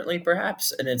gone differently,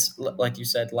 perhaps. And it's like you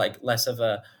said, like less of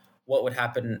a what would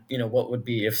happen, what would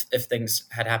be if things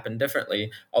had happened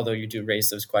differently, although you do raise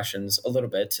those questions a little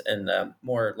bit and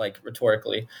more like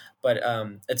rhetorically. But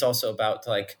it's also about,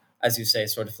 like, as you say,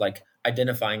 sort of like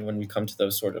identifying when we come to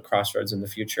those sort of crossroads in the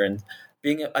future, and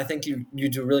I think you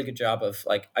do a really good job of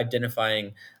like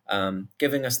identifying,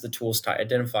 giving us the tools to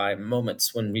identify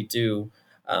moments when we do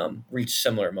reach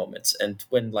similar moments, and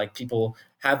when like people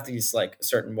have these like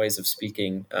certain ways of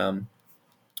speaking,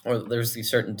 or there's these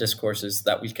certain discourses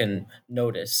that we can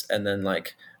notice and then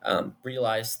like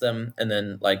realize them, and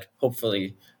then like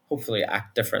hopefully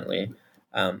act differently.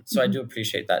 So I do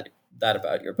appreciate that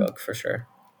about your book, for sure.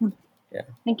 Yeah.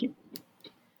 Thank you.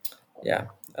 Yeah.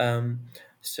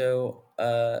 So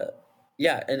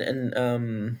yeah,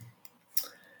 and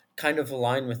kind of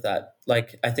align with that.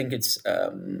 Like, I think it's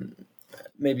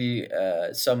maybe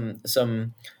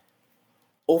some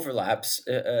overlaps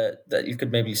that you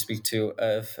could maybe speak to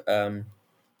of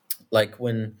like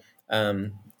when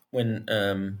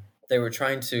they were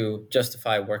trying to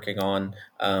justify working on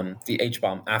the H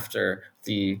bomb after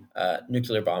the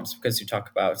nuclear bombs, because you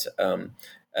talk about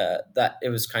that it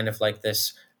was kind of like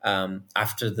this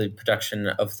after the production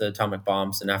of the atomic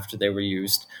bombs and after they were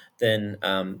used. Then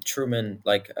President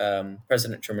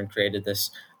Truman created this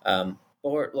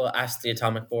board, well, asked the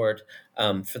atomic board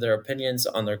for their opinions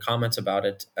on their comments about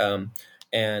it.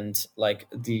 And like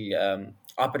the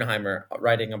Oppenheimer,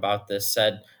 writing about this,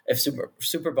 said, if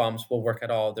super bombs will work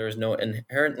at all, there is no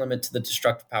inherent limit to the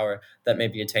destructive power that may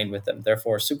be attained with them.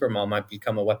 Therefore, a super bomb might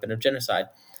become a weapon of genocide.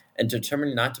 And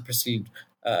determining not to proceed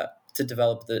to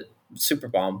develop the super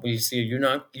bomb, we see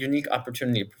a unique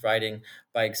opportunity of providing,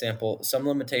 by example, some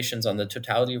limitations on the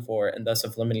totality of war, and thus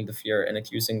of limiting the fear and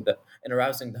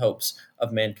arousing the hopes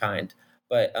of mankind.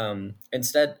 But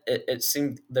instead, it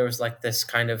seemed there was like this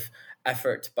kind of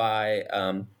effort by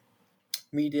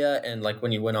media, and like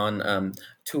when you went on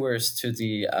tours to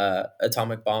the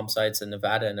atomic bomb sites in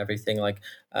Nevada and everything, like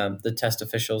the test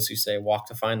officials, you say,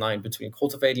 walked a fine line between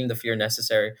cultivating the fear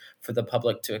necessary for the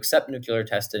public to accept nuclear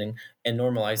testing and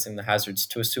normalizing the hazards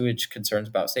to assuage concerns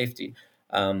about safety.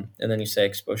 And then you say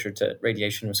exposure to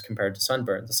radiation was compared to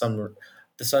sunburn.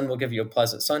 The sun will give you a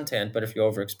pleasant suntan, but if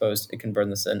you're overexposed, it can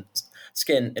burn the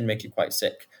skin and make you quite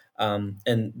sick.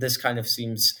 And this kind of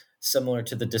seems similar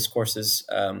to the discourses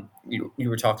you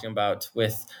were talking about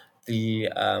with the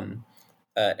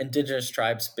indigenous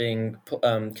tribes being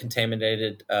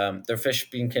contaminated, their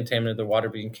fish being contaminated, their water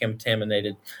being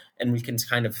contaminated. And we can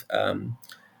kind of,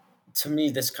 to me,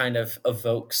 this kind of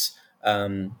evokes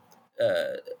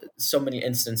so many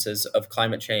instances of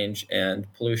climate change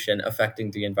and pollution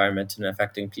affecting the environment and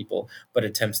affecting people, but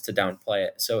attempts to downplay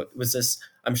it. So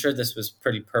I'm sure this was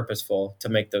pretty purposeful to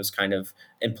make those kind of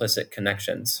implicit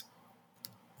connections.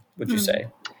 Would you say?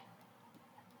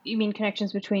 You mean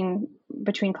connections between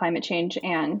climate change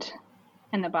and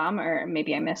the bomb, or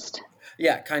maybe I missed?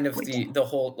 Yeah, kind of the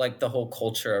whole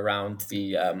culture around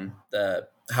the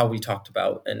how we talked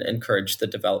about and encouraged the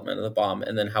development of the bomb,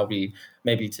 and then how we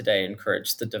maybe today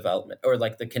encourage the development, or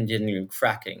like the continued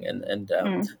fracking and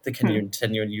the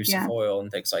continued use of oil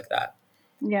and things like that.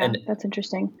 Yeah, and that's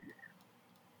interesting.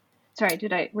 Sorry,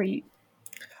 were you?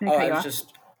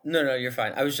 No, you're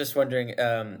fine. I was just wondering,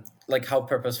 like, how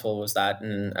purposeful was that,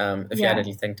 and if you had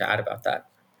anything to add about that.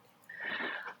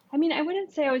 I mean, I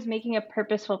wouldn't say I was making a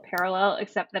purposeful parallel,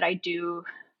 except that I feel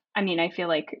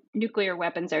like nuclear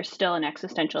weapons are still an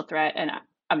existential threat, and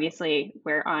obviously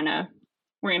we're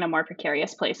in a more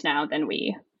precarious place now than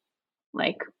we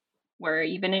were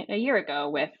even a year ago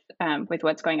with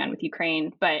what's going on with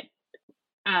Ukraine. But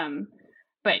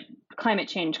climate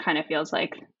change kind of feels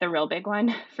like the real big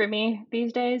one for me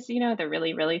these days, the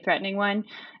really, really threatening one,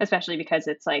 especially because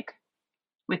it's like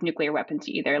with nuclear weapons,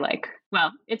 you either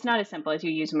it's not as simple as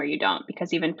you use them or you don't,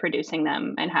 because even producing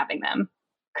them and having them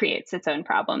creates its own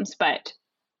problems. But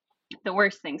the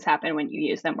worst things happen when you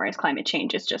use them, whereas climate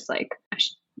change is just like,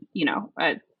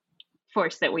 a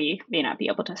force that we may not be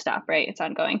able to stop, right? It's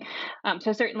ongoing.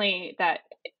 So certainly that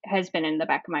has been in the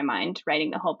back of my mind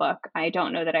writing the whole book. I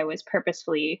don't know that I was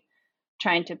purposefully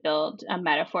trying to build a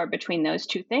metaphor between those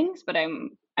two things, but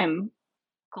I'm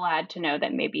glad to know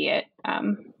that maybe it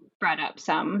brought up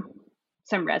some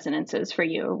resonances for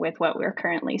you with what we're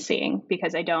currently seeing,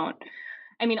 because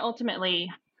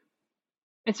ultimately,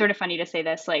 it's sort of funny to say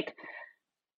this, like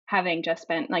having just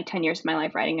spent like 10 years of my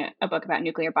life writing a book about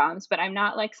nuclear bombs, but I'm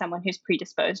not like someone who's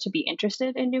predisposed to be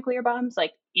interested in nuclear bombs,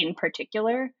 like in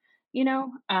particular,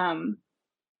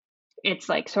 it's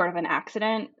like sort of an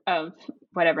accident of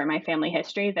whatever my family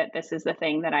history that this is the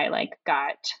thing that I like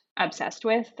got obsessed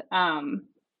with.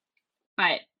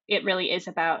 But it really is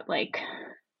about like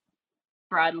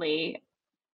broadly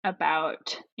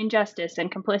about injustice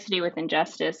and complicity with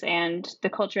injustice and the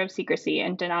culture of secrecy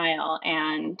and denial,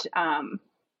 and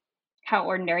how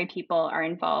ordinary people are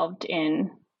involved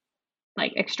in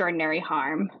like extraordinary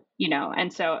harm,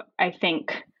 and so I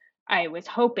think I was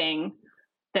hoping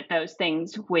that those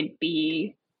things would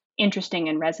be interesting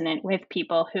and resonant with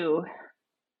people who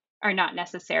are not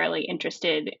necessarily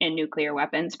interested in nuclear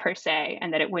weapons per se,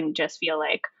 and that it wouldn't just feel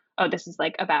like, oh, this is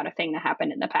like about a thing that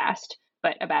happened in the past,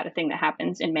 but about a thing that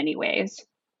happens in many ways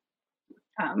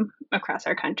across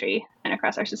our country and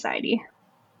across our society.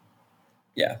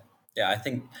 Yeah, I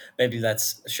think maybe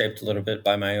that's shaped a little bit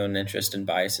by my own interest and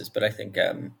biases, but I think,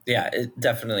 it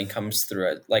definitely comes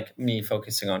through like me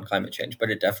focusing on climate change, but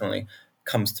it definitely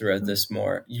comes through this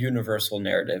more universal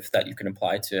narrative that you can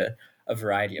apply to a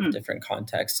variety of different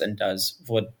contexts, and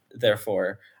would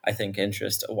therefore, I think,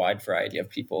 interest a wide variety of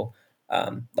people.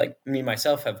 Like me,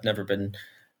 myself, have never been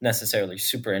necessarily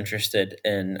super interested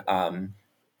in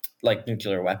like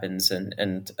nuclear weapons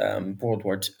and World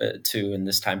War II in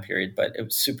this time period, but it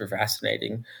was super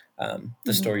fascinating,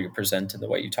 the story you present and the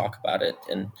way you talk about it.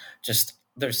 And just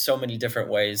there's so many different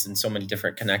ways and so many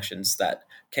different connections that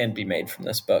can be made from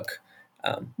this book,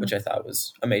 which I thought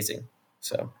was amazing.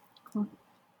 So cool.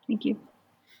 Thank you.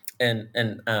 And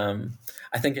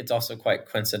I think it's also quite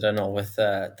coincidental with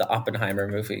the Oppenheimer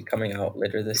movie coming out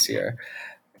later this year.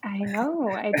 I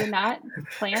know. I did not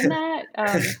plan that,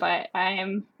 but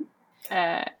I'm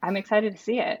excited to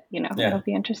see it. It'll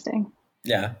be interesting.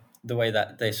 Yeah, the way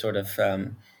that they sort of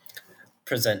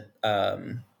present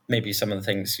maybe some of the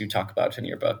things you talk about in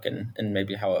your book, and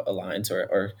maybe how it aligns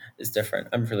or is different.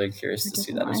 I'm really curious to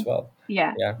see that as well.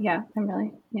 Yeah. I'm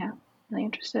really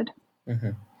interested.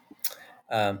 Mm-hmm.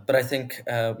 But I think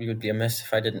we would be amiss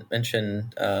if I didn't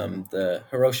mention the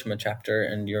Hiroshima chapter,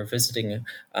 and you're visiting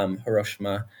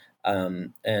Hiroshima.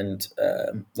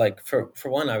 Like for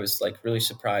one, I was like really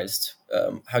surprised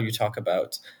how you talk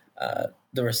about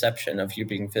the reception of you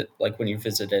being like when you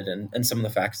visited, and some of the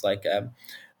facts like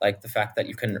the fact that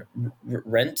you can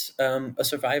rent a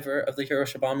survivor of the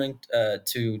Hiroshima bombing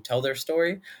to tell their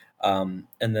story, and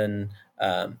then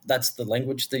that's the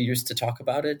language they use to talk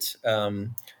about it.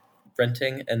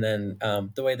 Renting, and then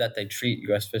the way that they treat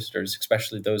U.S. visitors,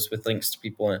 especially those with links to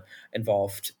people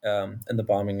involved in the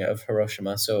bombing of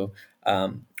Hiroshima. So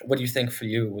what do you think for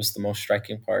you was the most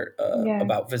striking part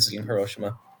about visiting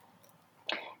Hiroshima?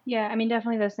 Yeah, I mean,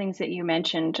 definitely those things that you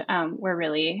mentioned were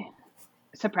really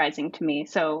surprising to me.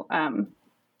 So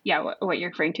what you're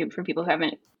referring to for people who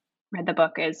haven't read the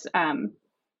book is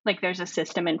like there's a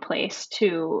system in place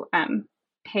to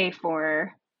pay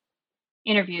for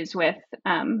interviews with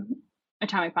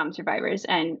atomic bomb survivors,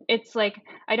 and it's like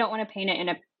I don't want to paint it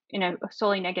in a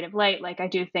solely negative light. Like I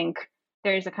do think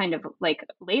there's a kind of like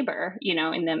labor,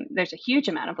 in them. There's a huge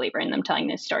amount of labor in them telling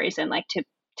these stories, and like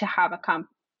to have a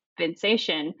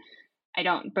compensation, I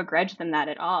don't begrudge them that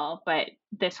at all. But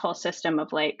this whole system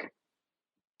of like,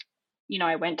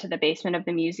 I went to the basement of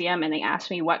the museum and they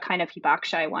asked me what kind of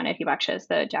hibakusha I wanted. Hibakusha is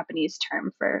the Japanese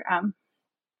term for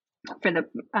the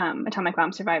atomic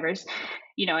bomb survivors,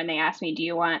 and they asked me, do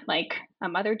you want like a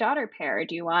mother-daughter pair? Or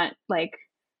do you want like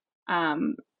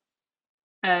someone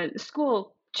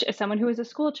who is a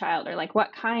school child, or like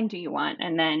what kind do you want?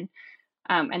 And then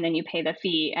you pay the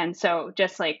fee. And so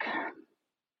just like,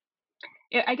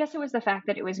 I guess it was the fact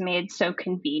that it was made so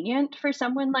convenient for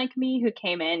someone like me who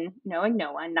came in knowing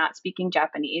no one, not speaking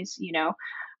Japanese,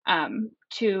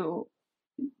 to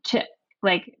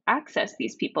like access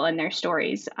these people and their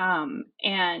stories.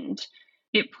 And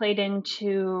it played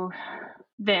into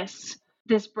this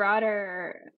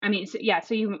broader, I mean, so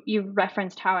you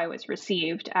referenced how I was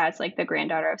received as like the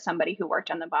granddaughter of somebody who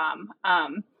worked on the bomb,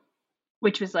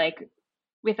 which was like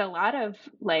with a lot of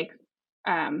like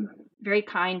very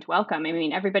kind welcome. I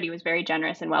mean, everybody was very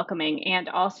generous and welcoming. And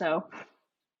also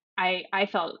I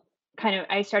felt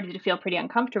I started to feel pretty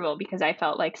uncomfortable because I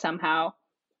felt like somehow,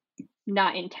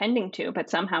 not intending to, but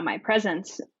somehow my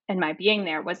presence and my being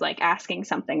there was like asking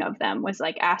something of them, was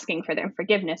like asking for their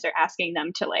forgiveness or asking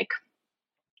them to like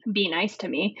be nice to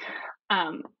me.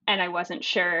 And I wasn't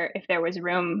sure if there was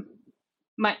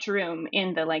much room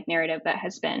in the like narrative that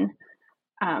has been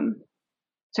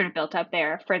sort of built up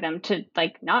there for them to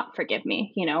like not forgive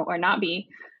me, or not be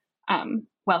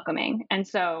welcoming. And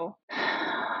so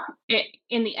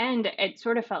in the end, it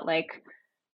sort of felt like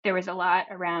there was a lot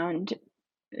around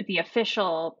the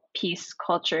official peace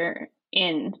culture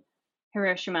in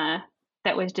Hiroshima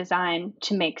that was designed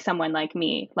to make someone like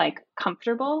me like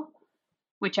comfortable,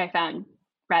 which I found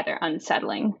rather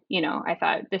unsettling. I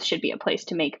thought this should be a place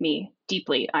to make me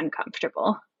deeply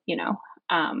uncomfortable,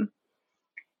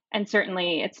 and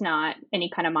certainly it's not any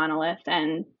kind of monolith.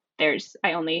 And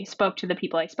I only spoke to the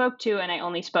people I spoke to, and I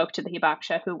only spoke to the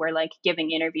hibakusha who were like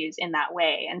giving interviews in that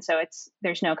way. And so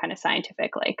there's no kind of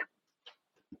scientific like,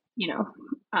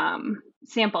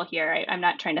 sample here. I'm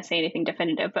not trying to say anything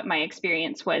definitive, but my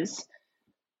experience was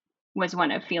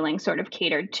one of feeling sort of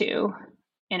catered to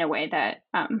in a way that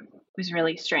was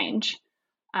really strange.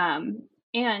 And,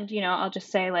 I'll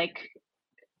just say like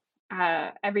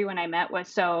everyone I met was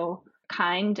so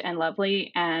kind and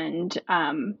lovely, and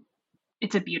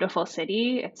it's a beautiful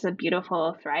city. It's a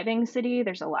beautiful, thriving city.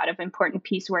 There's a lot of important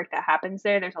peace work that happens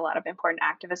there. There's a lot of important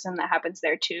activism that happens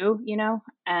there too,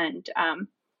 and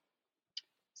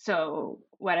so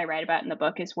what I write about in the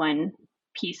book is one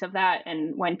piece of that,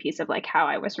 and one piece of like how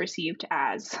I was received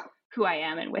as who I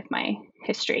am and with my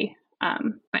history.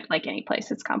 But like any place,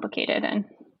 it's complicated, and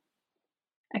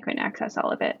I couldn't access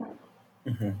all of it.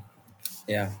 Mm-hmm.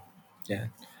 Yeah.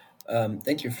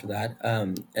 Thank you for that.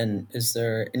 And is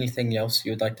there anything else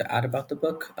you would like to add about the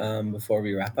book before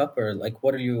we wrap up? Or like,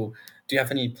 do you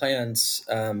have any plans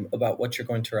about what you're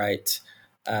going to write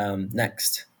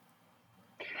next?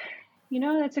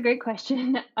 That's a great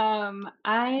question.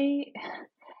 I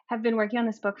have been working on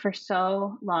this book for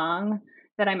so long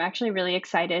that I'm actually really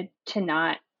excited to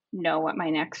not know what my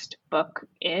next book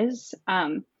is,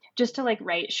 just to like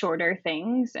write shorter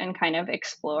things and kind of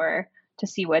explore to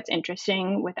see what's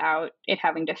interesting without it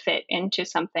having to fit into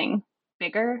something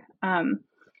bigger.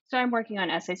 So I'm working on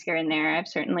essays here and there. I've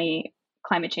certainly,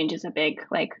 climate change is a big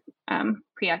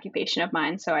preoccupation of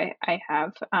mine. So I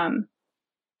have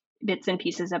bits and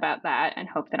pieces about that and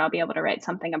hope that I'll be able to write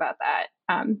something about that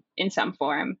in some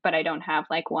form, but I don't have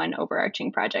like one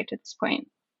overarching project at this point,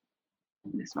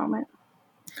 in this moment.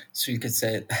 So you could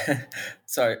say,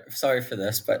 sorry for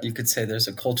this, but you could say there's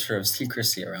a culture of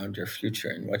secrecy around your future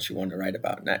and what you want to write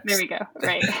about next. There we go.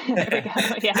 Right. There we go.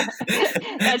 Yeah.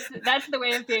 That's the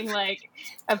way of being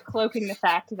of cloaking the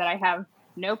fact that I have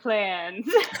no plans,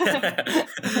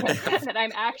 that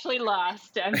I'm actually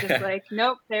lost. I'm just like,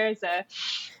 nope,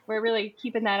 we're really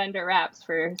keeping that under wraps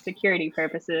for security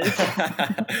purposes.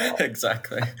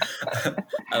 Exactly.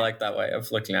 I like that way of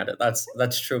looking at it.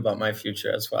 That's true about my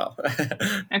future as well.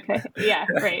 Okay. Yeah,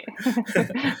 great.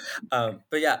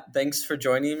 But yeah, thanks for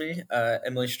joining me,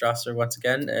 Emily Strasser, once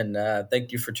again. And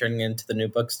thank you for tuning into the New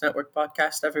Books Network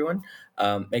podcast, everyone.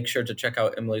 Make sure to check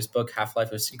out Emily's book,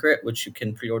 Half-Life: A Secret, which you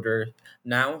can pre-order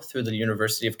now through the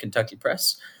University of Kentucky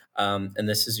Press. And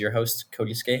this is your host,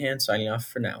 Cody Scahan, signing off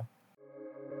for now.